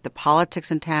 It shaped the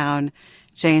politics in town.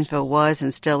 Janesville was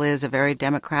and still is a very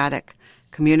democratic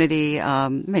community.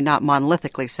 Not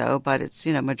monolithically so, but it's,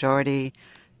 majority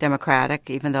Democratic,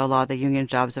 even though a lot of the union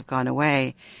jobs have gone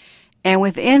away. And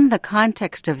within the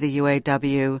context of the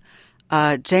UAW,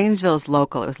 Janesville's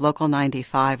local, it was Local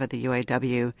 95 of the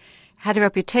UAW, had a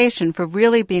reputation for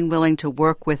really being willing to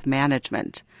work with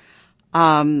management.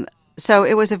 So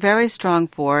it was a very strong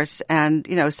force, and,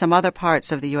 some other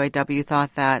parts of the UAW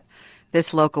thought that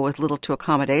this local was a little too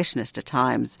accommodationist at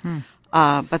times,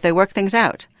 but they worked things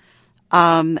out.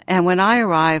 And when I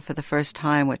arrived for the first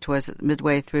time, which was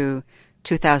midway through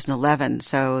 2011,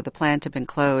 so the plant had been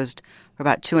closed for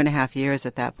about 2.5 years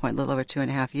at that point, a little over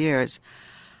 2.5 years,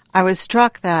 I was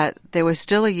struck that there was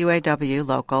still a UAW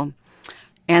local,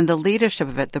 and the leadership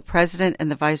of it, the president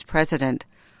and the vice president,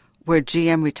 were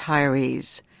GM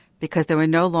retirees because there were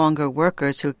no longer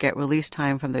workers who could get release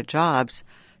time from their jobs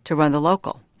to run the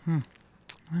local.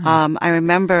 I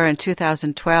remember in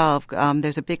 2012,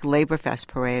 there's a big Labor Fest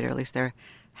parade, or at least there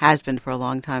has been for a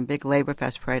long time, big Labor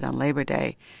Fest parade on Labor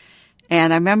Day.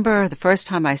 And I remember the first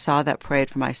time I saw that parade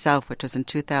for myself, which was in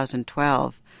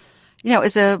 2012, it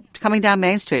was coming down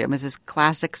Main Street. It was this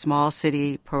classic small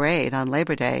city parade on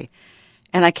Labor Day.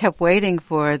 And I kept waiting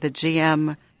for the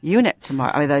GM unit the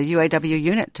UAW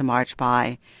unit to march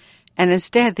by. And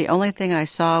instead, the only thing I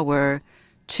saw were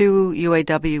 2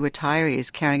 UAW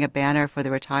retirees carrying a banner for the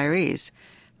retirees.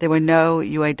 There were no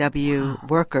UAW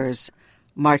workers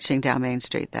marching down Main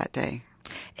Street that day.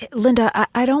 Linda,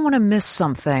 I don't want to miss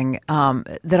something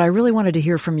that I really wanted to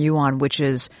hear from you on, which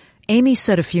is Amy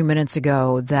said a few minutes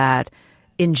ago that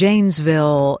in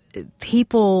Janesville,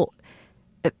 people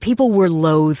were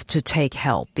loath to take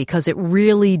help because it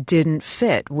really didn't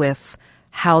fit with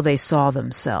how they saw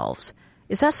themselves.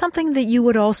 Is that something that you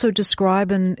would also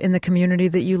describe in the community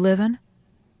that you live in?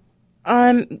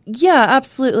 Yeah,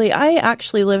 absolutely. I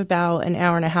actually live about an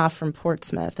hour and a half from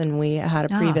Portsmouth, and we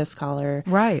had a previous caller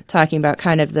talking about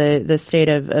kind of the state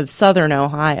of southern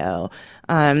Ohio,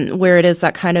 where it is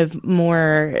that kind of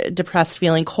more depressed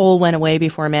feeling. Coal went away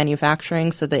before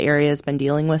manufacturing, so the area has been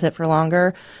dealing with it for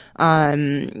longer.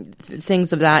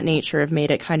 Things of that nature have made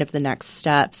it kind of the next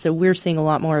step. So we're seeing a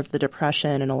lot more of the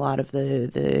depression and a lot of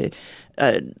the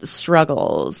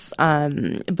struggles.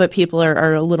 But people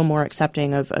are a little more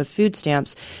accepting of food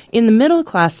stamps. In the middle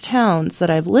class towns that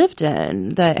I've lived in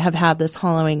that have had this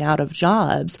hollowing out of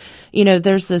jobs,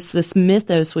 there's this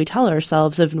mythos we tell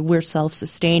ourselves of we're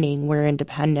self-sustaining, we're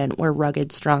independent, we're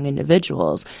rugged, strong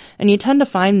individuals. And you tend to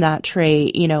find that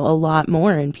trait, a lot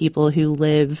more in people who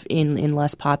live in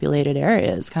less populated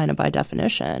areas, kind of by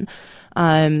definition.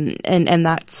 And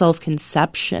that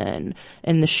self-conception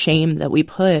and the shame that we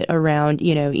put around,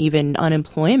 even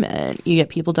unemployment. You get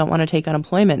people don't want to take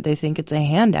unemployment. They think it's a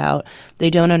handout. They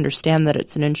don't understand that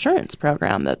it's an insurance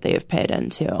program that they've paid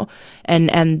into.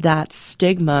 And that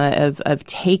stigma of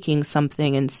taking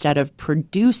something instead of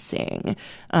producing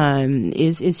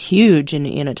is huge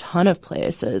in a ton of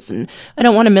places. And I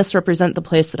don't want to misrepresent the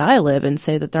place that I live and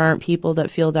say that there aren't people that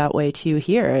feel that way too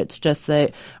here. It's just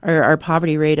that our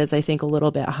poverty rate is, I think, a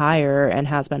little bit higher and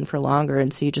has been for longer.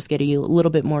 And so you just get a little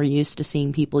bit more used to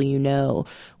seeing people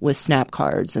with SNAP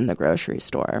cards in the grocery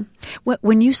store.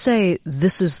 When you say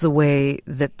this is the way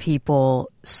that people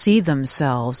see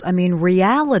themselves, I mean,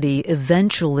 reality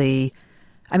eventually,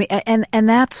 and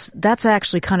that's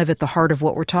actually kind of at the heart of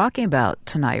what we're talking about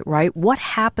tonight, right? What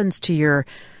happens to your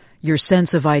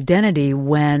sense of identity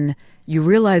when you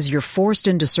realize you're forced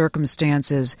into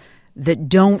circumstances that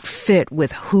don't fit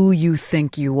with who you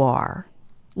think you are?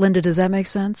 Linda, does that make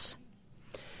sense?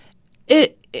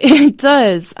 It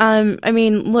does.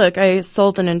 Look, I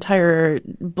sold an entire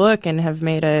book and have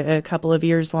made a couple of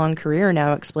years-long career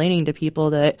now explaining to people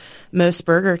that most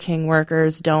Burger King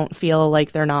workers don't feel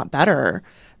like they're not better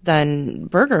than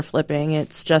burger flipping.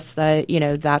 It's just that,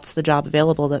 that's the job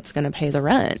available that's going to pay the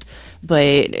rent.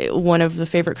 But one of the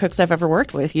favorite cooks I've ever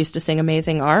worked with used to sing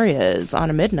amazing arias on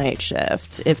a midnight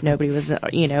shift if nobody was,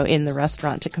 in the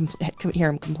restaurant to hear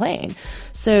him complain.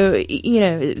 So,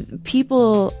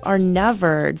 people are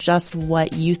never just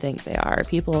what you think they are.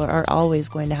 People are always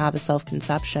going to have a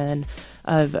self-conception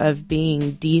of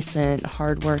being decent,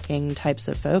 hardworking types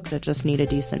of folk that just need a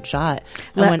decent shot.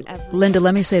 Linda,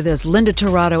 let me say this. Linda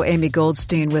Tirado, Amy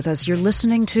Goldstein with us. You're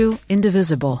listening to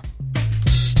Indivisible.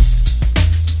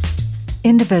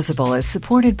 Indivisible is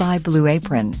supported by Blue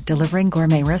Apron, delivering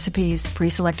gourmet recipes,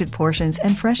 pre-selected portions,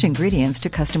 and fresh ingredients to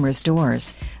customers'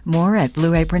 doors. More at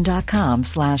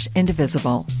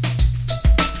blueapron.com/indivisible.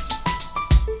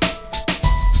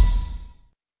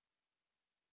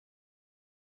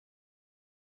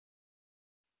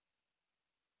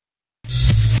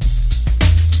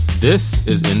 This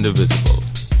is Indivisible,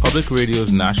 Public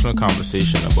Radio's national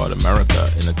conversation about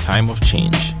America in a time of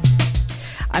change.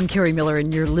 I'm Carrie Miller,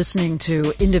 and you're listening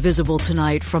to Indivisible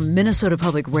tonight from Minnesota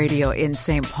Public Radio in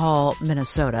St. Paul,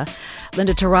 Minnesota.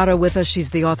 Linda Tirado with us.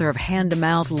 She's the author of Hand to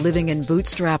Mouth, Living in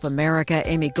Bootstrap America.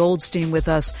 Amy Goldstein with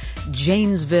us,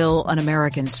 Janesville, An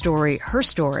American Story. Her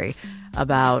story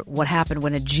about what happened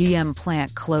when a GM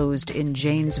plant closed in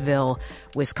Janesville,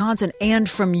 Wisconsin. And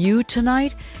from you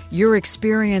tonight, your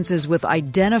experiences with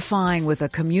identifying with a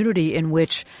community in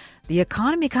which the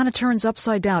economy kind of turns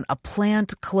upside down. A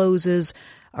plant closes,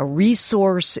 a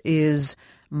resource is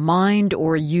mined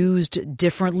or used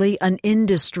differently, an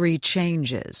industry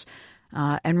changes.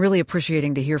 And really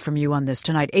appreciating to hear from you on this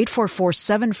tonight.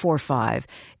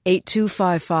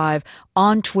 844-745-8255,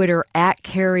 on Twitter,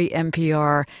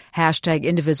 @CarrieMPR,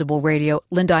 #Indivisible Radio.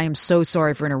 Linda, I am so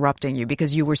sorry for interrupting you,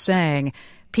 because you were saying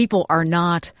people are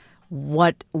not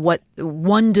what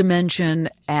one dimension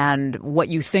and what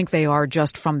you think they are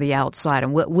just from the outside.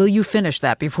 And will you finish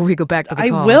that before we go back to the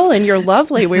calls? I will, and you're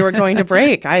lovely. We were going to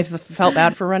break. I felt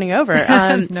bad for running over.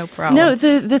 No problem. No,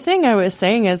 the thing I was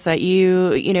saying is that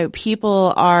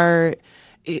people are,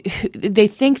 they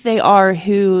think they are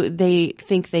who they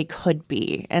think they could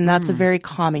be. And that's a very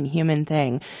common human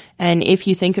thing. And if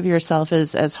you think of yourself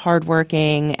as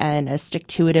hardworking and a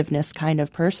stick-to-itiveness kind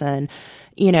of person,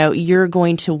 you're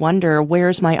going to wonder,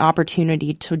 where's my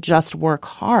opportunity to just work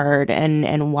hard,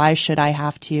 and why should I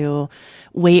have to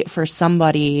wait for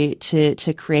somebody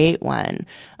to create one?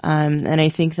 And I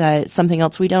think that something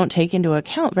else we don't take into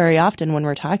account very often when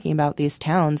we're talking about these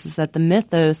towns is that the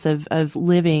mythos of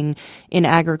living in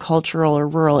agricultural or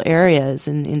rural areas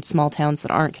in small towns that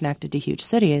aren't connected to huge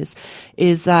cities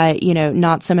is that,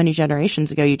 not so many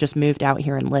generations ago, you just moved out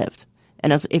here and lived.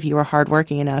 And if you were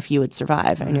hardworking enough, you would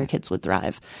survive and your kids would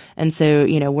thrive. And so,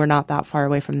 we're not that far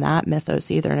away from that mythos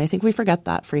either. And I think we forget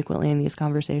that frequently in these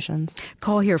conversations.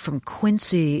 Call here from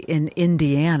Quincy in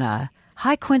Indiana.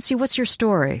 Hi, Quincy. What's your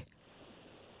story?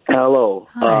 Hello.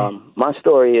 Hi. My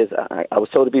story is, I was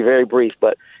told to be very brief,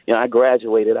 but, I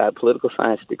graduated. I had a political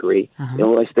science degree at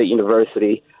Illinois State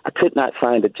University. I could not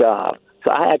find a job. So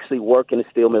I actually work in a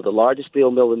steel mill, the largest steel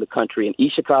mill in the country in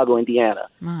East Chicago, Indiana,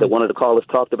 that one of the callers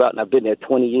talked about, and I've been there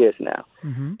 20 years now.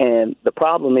 And the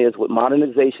problem is with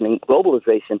modernization and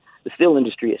globalization, the steel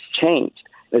industry has changed.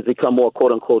 It's become more,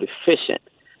 quote-unquote, efficient.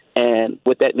 And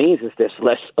what that means is there's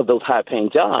less of those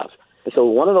high-paying jobs. And so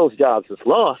one of those jobs is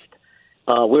lost.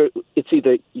 It's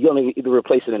either you're going to either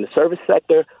replace it in the service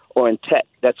sector or in tech.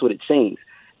 That's what it seems.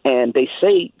 And they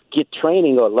say get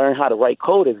training or learn how to write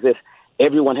code as if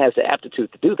everyone has the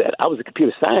aptitude to do that. I was a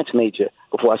computer science major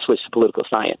before I switched to political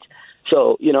science.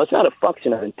 So, it's not a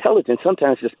function of intelligence.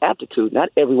 Sometimes it's just aptitude. Not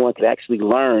everyone can actually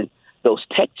learn those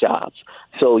tech jobs.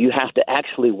 So you have to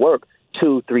actually work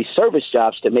 2-3 service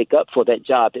jobs to make up for that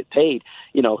job that paid,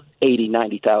 $80,000,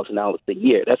 $90,000 a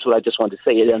year. That's what I just wanted to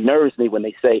say. It unnerves me when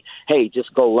they say, hey,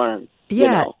 just go learn.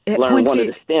 Learn Quincy, one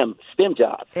of the STEM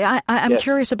jobs. I'm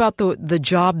curious about the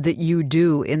job that you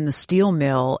do in the steel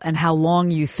mill and how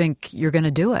long you think you're going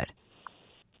to do it.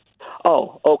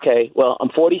 Oh, okay. Well, I'm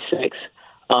 46.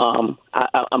 I'm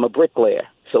a bricklayer.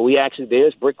 So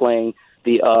there's bricklaying.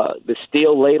 The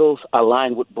steel ladles are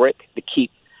lined with brick to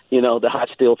keep, the hot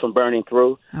steel from burning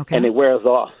through. Okay. And it wears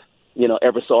off,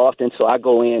 ever so often. So I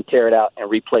go in, tear it out,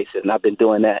 and replace it. And I've been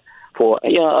doing that for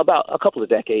about a couple of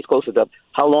decades, closer to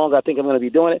how long I think I'm going to be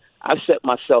doing it. I've set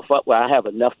myself up where I have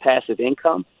enough passive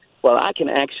income where I can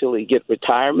actually get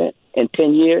retirement in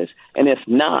 10 years. And if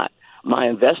not, my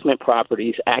investment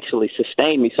properties actually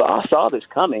sustain me. So I saw this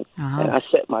coming, and I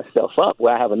set myself up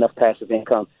where I have enough passive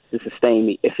income to sustain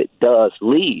me if it does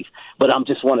leave. But I'm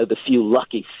just one of the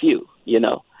lucky few,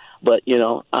 But,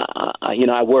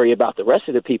 I worry about the rest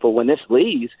of the people. When this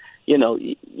leaves,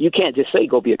 you can't just say,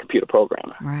 go be a computer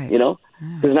programmer, right?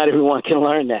 Because not everyone can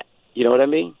learn that. You know what I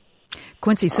mean?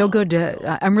 Quincy, so good.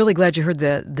 I'm really glad you heard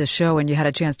the show and you had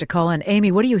a chance to call in.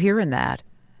 Amy, what do you hear in that?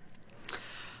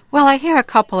 Well, I hear a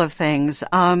couple of things.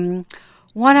 One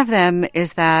of them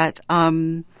is that,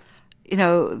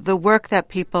 the work that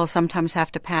people sometimes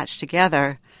have to patch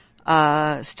together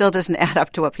still doesn't add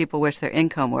up to what people wish their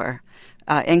income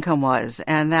was.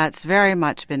 And that's very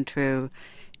much been true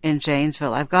in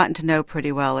Janesville. I've gotten to know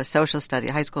pretty well a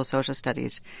high school social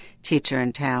studies teacher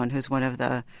in town who's one of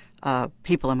the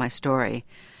people in my story.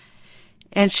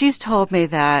 And she's told me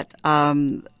that,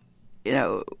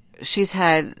 she's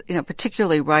had,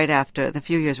 particularly the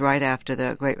few years right after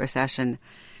the Great Recession,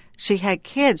 she had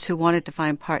kids who wanted to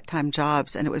find part-time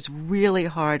jobs, and it was really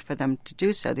hard for them to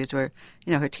do so. These were,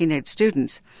 her teenage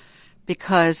students,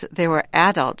 because they were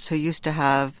adults who used to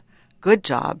have good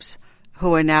jobs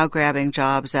who are now grabbing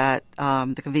jobs at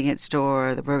the convenience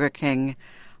store, the Burger King,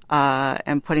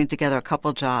 and putting together a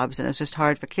couple jobs, and it's just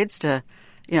hard for kids to,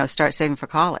 start saving for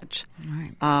college.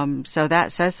 Right. So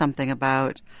that says something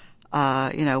about,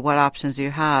 what options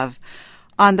you have.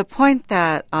 On the point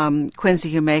that, Quincy,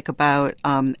 you make about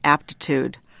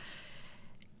aptitude,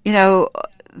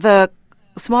 the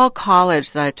small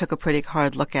college that I took a pretty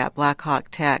hard look at, Black Hawk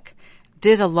Tech,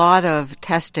 did a lot of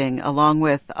testing along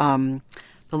with the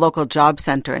local job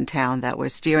center in town that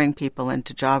was steering people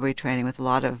into job retraining with a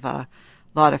lot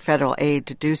of federal aid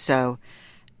to do so.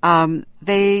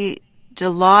 They did a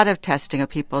lot of testing of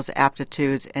people's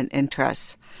aptitudes and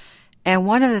interests. And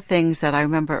one of the things that I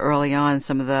remember early on,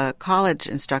 some of the college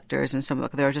instructors and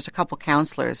there were just a couple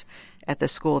counselors at the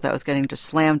school that was getting just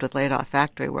slammed with laid-off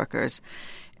factory workers.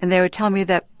 And they were telling me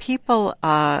that people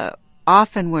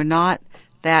often were not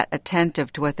that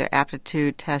attentive to what their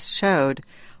aptitude tests showed.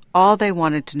 All they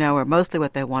wanted to know, or mostly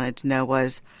what they wanted to know,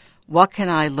 was, what can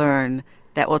I learn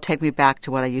that will take me back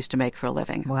to what I used to make for a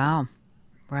living? Wow.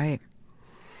 Right.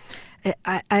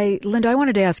 Linda, I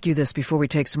wanted to ask you this before we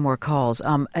take some more calls.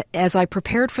 As I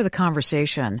prepared for the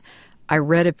conversation, I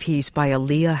read a piece by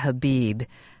Aliyah Habib.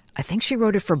 I think she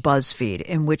wrote it for BuzzFeed,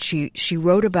 in which she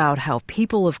wrote about how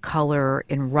people of color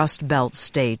in Rust Belt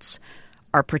states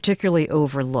are particularly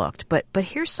overlooked. But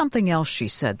here's something else she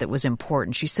said that was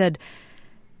important. She said,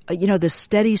 the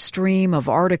steady stream of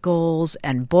articles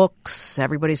and books,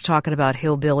 everybody's talking about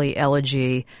hillbilly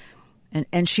elegy.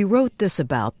 And she wrote this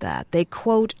about that. They,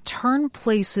 quote, turn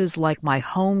places like my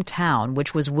hometown,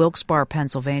 which was Wilkes-Barre,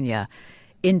 Pennsylvania,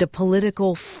 into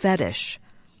political fetish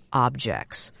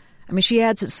objects. I mean, she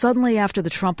adds that suddenly after the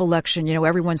Trump election,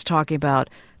 everyone's talking about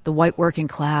the white working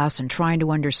class and trying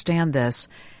to understand this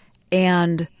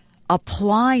and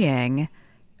applying,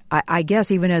 I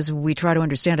guess, even as we try to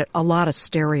understand it, a lot of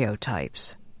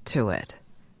stereotypes to it.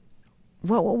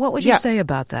 What would you say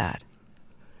about that?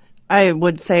 I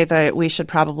would say that we should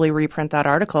probably reprint that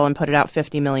article and put it out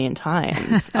 50 million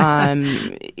times.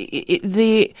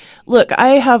 Look, I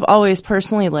have always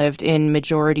personally lived in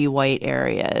majority white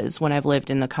areas when I've lived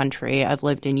in the country. I've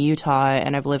lived in Utah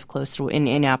and I've lived close to in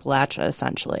Appalachia,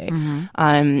 essentially.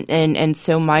 Mm-hmm. And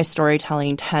so my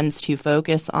storytelling tends to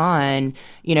focus on,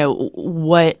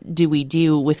 what do we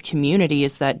do with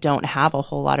communities that don't have a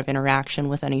whole lot of interaction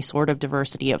with any sort of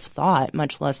diversity of thought,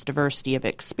 much less diversity of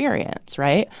experience,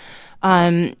 right?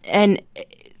 But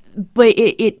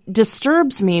it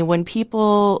disturbs me when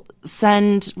people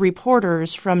send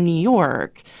reporters from New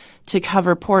York to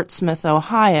cover Portsmouth,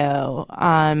 Ohio,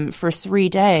 for 3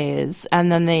 days,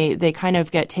 and then they kind of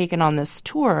get taken on this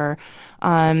tour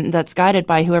that's guided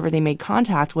by whoever they made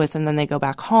contact with, and then they go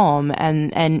back home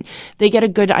and they get a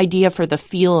good idea for the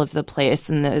feel of the place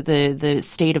and the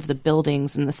state of the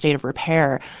buildings and the state of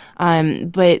repair.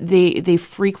 But they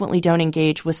frequently don't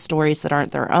engage with stories that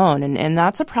aren't their own, and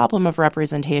that's a problem of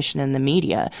representation in the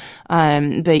media.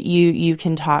 But you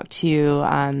can talk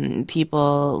to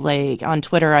people like on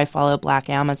Twitter. I follow Black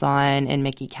Amazon and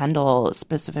Mickey Kendall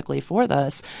specifically for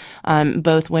this,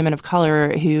 both women of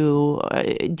color who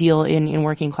deal in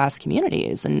working class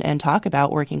communities and talk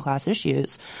about working class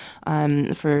issues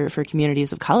for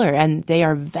communities of color, and they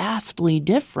are vastly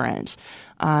different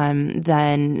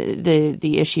than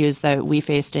the issues that we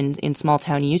faced in small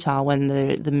town Utah when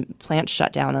the plant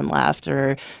shut down and left,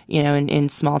 or in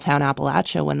small town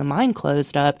Appalachia when the mine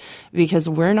closed up. Because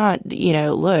we're not,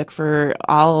 look, for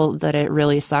all that it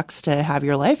really sucks to have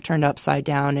your life turned upside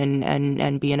down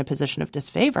and be in a position of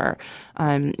disfavor.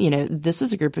 This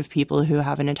is a group of people who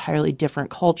have an entirely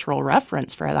different cultural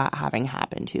reference for that having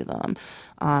happened to them.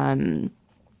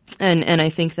 And I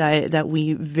think that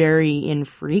we very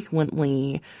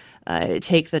infrequently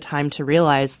take the time to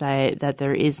realize that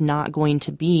there is not going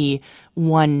to be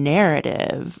one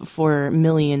narrative for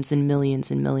millions and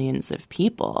millions and millions of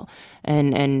people.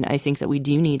 And I think that we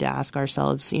do need to ask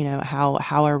ourselves,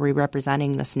 how are we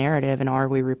representing this narrative, and are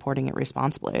we reporting it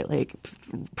responsibly? Like,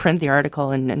 print the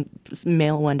article and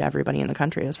mail one to everybody in the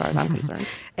country, as far as I'm concerned.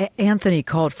 Anthony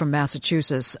called from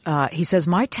Massachusetts. He says,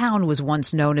 my town was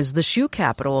once known as the shoe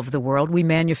capital of the world. We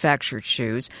manufactured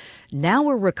shoes. Now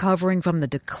we're recovering from the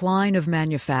decline of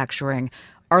manufacturing.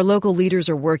 Our local leaders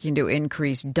are working to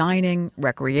increase dining,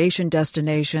 recreation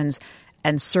destinations,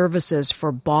 and services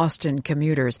for Boston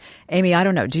commuters. Amy, I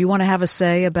don't know. Do you want to have a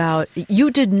say about –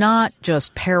 you did not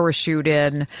just parachute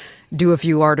in, do a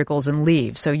few articles, and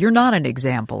leave. So you're not an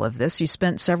example of this. You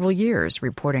spent several years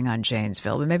reporting on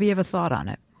Janesville, but maybe you have a thought on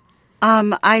it.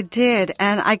 I did.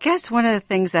 And I guess one of the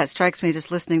things that strikes me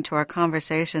just listening to our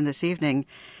conversation this evening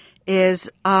is,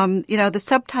 the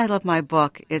subtitle of my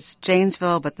book is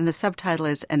Janesville, but then the subtitle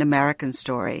is An American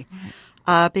Story.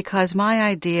 because my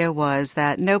idea was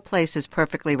that no place is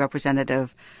perfectly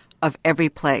representative of every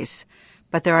place,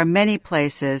 but there are many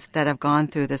places that have gone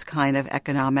through this kind of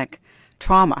economic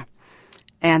trauma,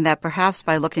 and that perhaps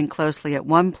by looking closely at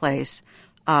one place,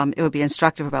 it would be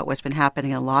instructive about what's been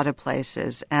happening in a lot of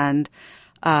places. And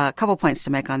a couple points to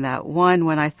make on that. One,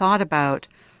 when I thought about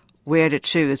where to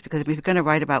choose, because if you're going to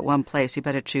write about one place, you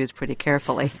better choose pretty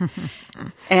carefully.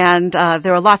 And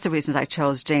there are lots of reasons I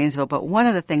chose Janesville, but one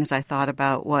of the things I thought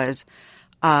about was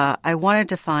I wanted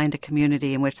to find a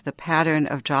community in which the pattern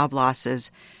of job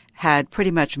losses had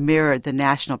pretty much mirrored the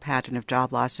national pattern of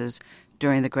job losses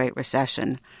during the Great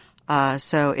Recession.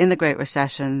 So in the Great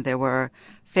Recession, there were a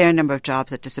fair number of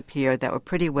jobs that disappeared that were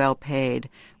pretty well paid,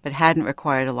 but hadn't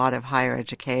required a lot of higher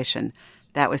education.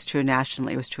 That was true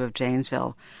nationally. It was true of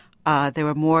Janesville. There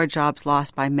were more jobs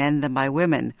lost by men than by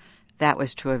women. That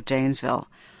was true of Janesville.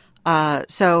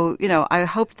 So, I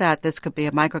hoped that this could be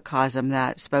a microcosm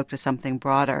that spoke to something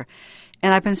broader.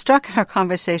 And I've been struck in our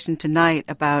conversation tonight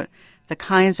about the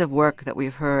kinds of work that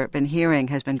we've been hearing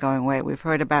has been going away. We've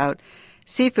heard about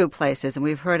seafood places, and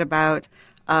we've heard about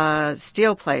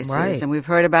steel places, right, and we've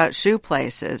heard about shoe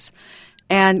places.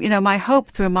 And, my hope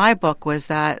through my book was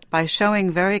that by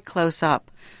showing very close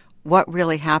up what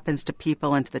really happens to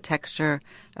people and to the texture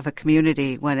of a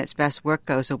community when its best work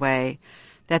goes away,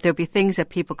 that there'll be things that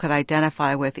people could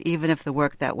identify with, even if the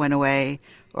work that went away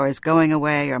or is going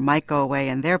away or might go away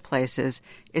in their places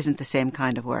isn't the same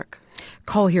kind of work.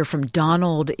 Call here from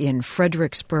Donald in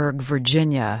Fredericksburg,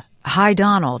 Virginia. Hi,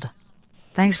 Donald.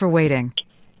 Thanks for waiting.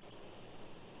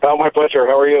 Oh, my pleasure.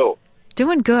 How are you?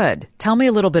 Doing good. Tell me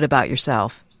a little bit about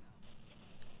yourself.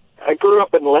 I grew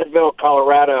up in Leadville,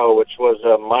 Colorado, which was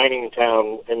a mining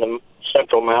town in the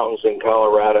Central Mountains in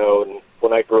Colorado. And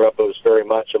when I grew up, it was very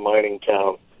much a mining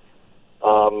town.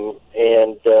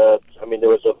 There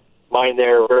was a mine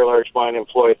there, a very large mine,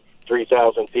 employed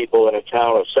 3,000 people in a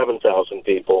town of 7,000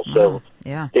 people. So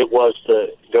It was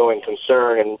the going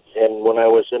concern. And when I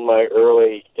was in my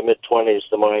early to mid-20s,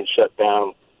 the mine shut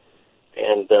down.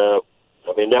 And,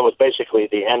 that was basically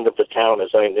the end of the town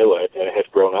as I knew it, and I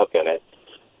had grown up in it.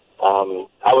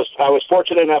 I was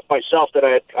fortunate enough myself that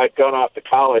I'd gone off to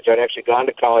college. I'd actually gone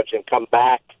to college and come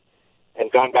back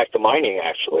and gone back to mining,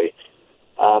 actually.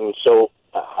 My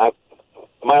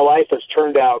life has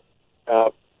turned out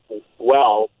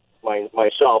well.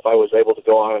 Myself, I was able to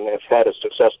go on and have had a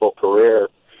successful career.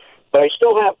 But I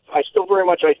still very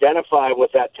much identify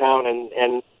with that town, and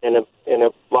in a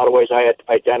lot of ways I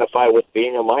identify with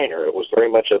being a miner. It was very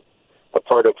much a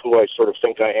part of who I sort of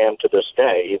think I am to this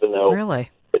day, even though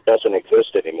it doesn't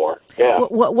exist anymore. Yeah.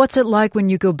 What's it like when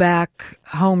you go back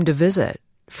home to visit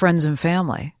friends and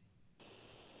family?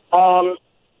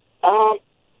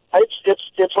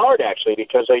 It's hard, actually,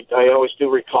 because I always do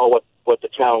recall what the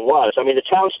town was. I mean, the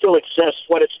town still exists.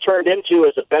 What it's turned into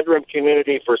is a bedroom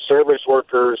community for service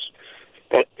workers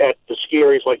at the ski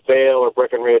areas like Vail or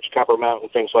Breckenridge, Copper Mountain,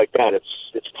 things like that.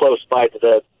 It's close by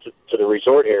to the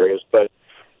resort areas, but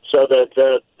so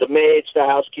the maids, the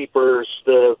housekeepers,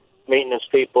 the maintenance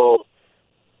people,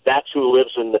 that's who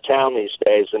lives in the town these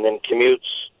days, and then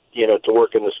commutes, to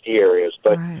work in the ski areas.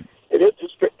 But it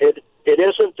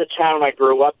isn't the town I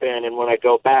grew up in, and when I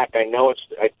go back, I know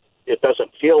it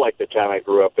doesn't feel like the town I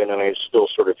grew up in, and I still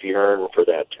sort of yearn for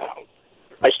that town.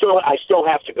 I still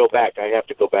have to go back. I have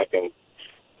to go back and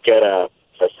get a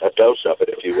dose of it,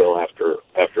 if you will, after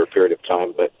a period of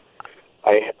time. But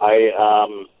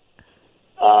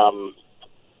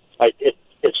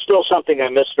it's still something I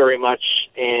miss very much,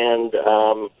 and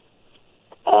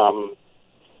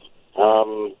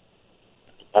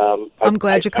I'm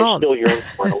glad you called. I still yearn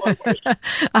for it a lot of ways.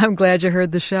 I'm glad you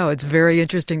heard the show. It's very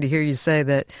interesting to hear you say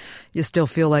that you still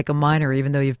feel like a miner,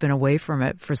 even though you've been away from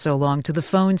it for so long. To the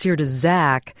phones here to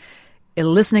Zach,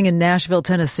 listening in Nashville,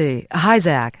 Tennessee. Hi,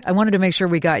 Zach. I wanted to make sure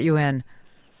we got you in.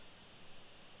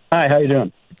 Hi, how you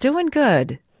doing? Doing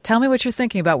good. Tell me what you're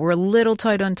thinking about. We're a little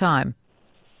tight on time.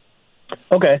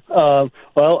 Okay.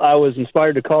 Well, I was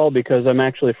inspired to call because I'm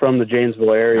actually from the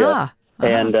Janesville area,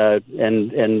 and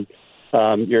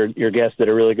your guest did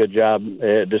a really good job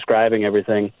describing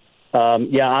everything.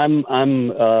 I'm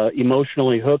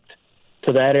emotionally hooked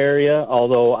to that area,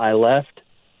 although I left.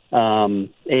 And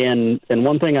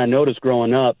one thing I noticed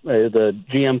growing up, the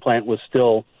GM plant was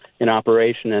still in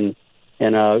operation, and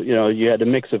you had a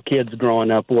mix of kids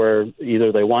growing up where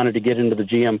either they wanted to get into the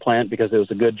GM plant because it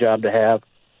was a good job to have,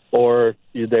 or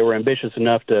they were ambitious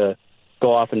enough to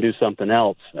go off and do something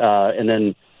else. And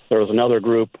then there was another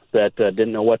group that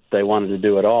didn't know what they wanted to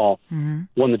do at all. Mm-hmm.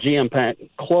 When the GM plant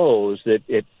closed,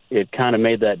 it kind of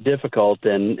made that difficult,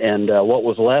 and what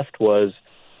was left was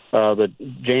the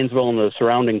Janesville and the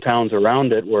surrounding towns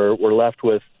around it were left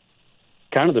with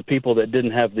kind of the people that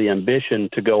didn't have the ambition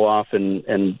to go off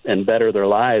and better their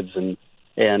lives.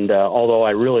 And although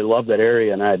I really love that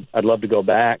area and I'd love to go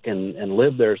back and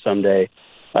live there someday,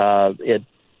 it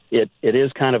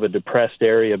is kind of a depressed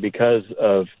area because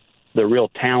of the real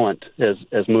talent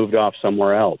has moved off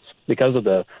somewhere else because of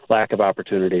the lack of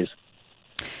opportunities.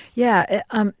 Yeah,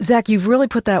 Zach, you've really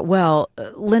put that well.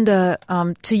 Linda,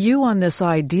 to you on this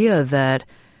idea that,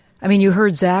 I mean, you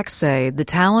heard Zach say the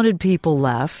talented people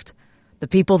left, the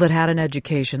people that had an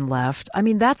education left. I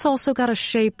mean, that's also got to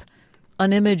shape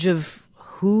an image of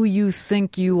who you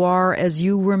think you are as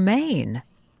you remain,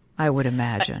 I would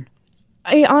imagine.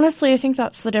 I think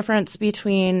that's the difference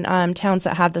between towns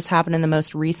that had this happen in the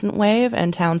most recent wave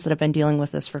and towns that have been dealing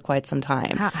with this for quite some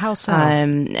time. How so?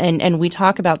 And we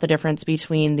talk about the difference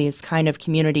between these kind of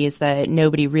communities that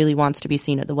nobody really wants to be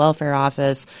seen at the welfare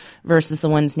office versus the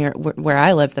ones near where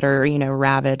I live that are,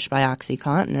 ravaged by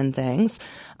OxyContin and things.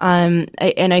 And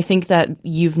I think that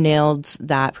you've nailed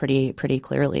that pretty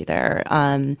clearly there.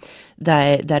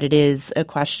 That it is a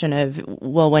question of,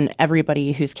 well, when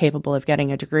everybody who's capable of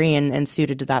getting a degree and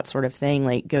suited to that sort of thing,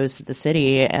 like, goes to the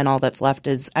city, and all that's left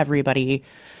is everybody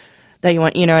that you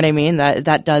want, you know what I mean?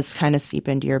 That does kind of seep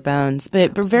into your bones.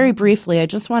 But very briefly, I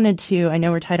just wanted to, I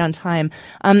know we're tight on time.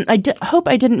 I hope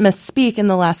I didn't misspeak in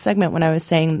the last segment when I was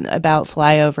saying about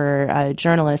flyover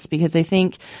journalists, because I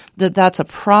think that that's a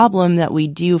problem that we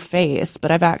do face. But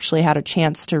I've actually had a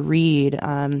chance to read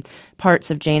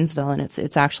parts of Janesville, and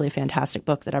it's actually a fantastic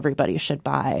book that everybody should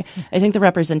buy. I think the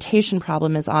representation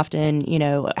problem is often,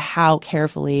 how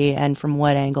carefully and from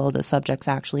what angle the subject's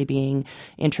actually being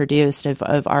introduced.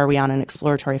 Of are we on an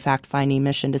exploratory fact-finding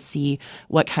mission to see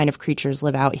what kind of creatures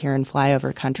live out here in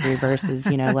flyover country versus,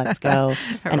 let's go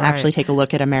and actually take a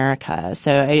look at America.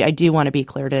 So I do want to be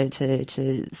clear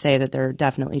to say that there are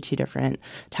definitely two different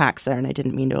tacks there, and I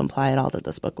didn't mean to imply at all that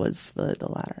this book was the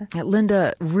latter.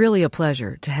 Linda, really a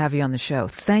pleasure to have you on the show.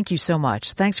 Thank you so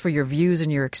much. Thanks for your views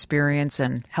and your experience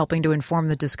and helping to inform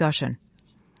the discussion.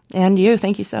 And you,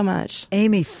 thank you so much.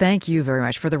 Amy, thank you very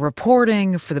much for the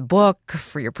reporting, for the book,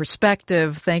 for your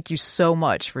perspective. Thank you so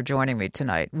much for joining me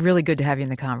tonight. Really good to have you in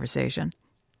the conversation.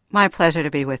 My pleasure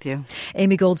to be with you.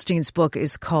 Amy Goldstein's book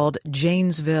is called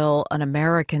Janesville, An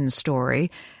American Story.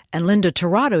 And Linda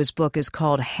Tirado's book is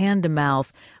called Hand to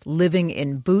Mouth, Living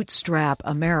in Bootstrap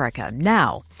America.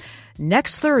 Now,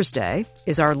 next Thursday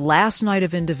is our last night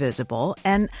of Indivisible,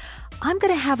 and I'm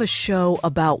going to have a show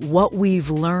about what we've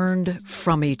learned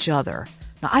from each other.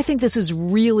 Now, I think this is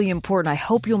really important. I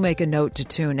hope you'll make a note to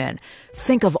tune in.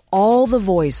 Think of all the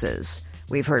voices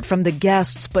we've heard from the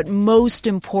guests, but most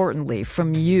importantly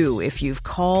from you, if you've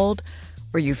called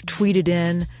or you've tweeted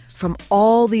in, from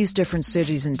all these different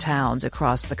cities and towns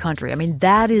across the country. I mean,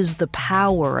 that is the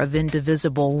power of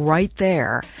Indivisible right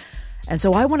there. And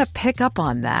so I want to pick up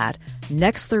on that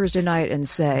next Thursday night and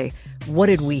say, what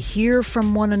did we hear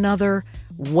from one another?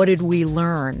 What did we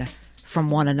learn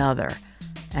from one another?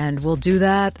 And we'll do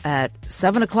that at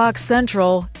 7 o'clock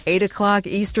Central, 8 o'clock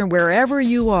Eastern, wherever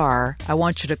you are. I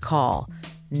want you to call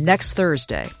next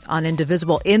Thursday on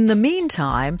Indivisible. In the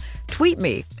meantime, tweet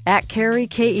me at Kerry,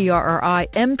 Kerri,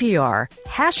 NPR,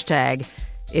 hashtag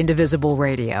Indivisible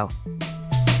Radio.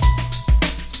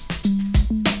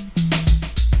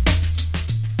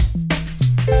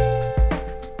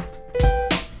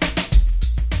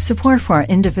 Support for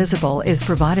Indivisible is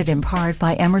provided in part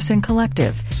by Emerson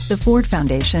Collective, the Ford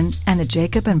Foundation, and the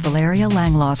Jacob and Valeria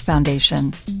Langloth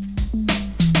Foundation.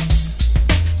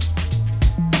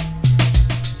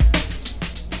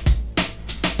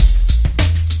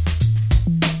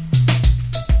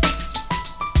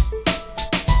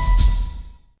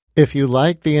 If you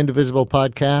like the Indivisible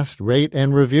podcast, rate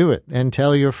and review it and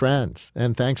tell your friends.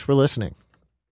 And thanks for listening.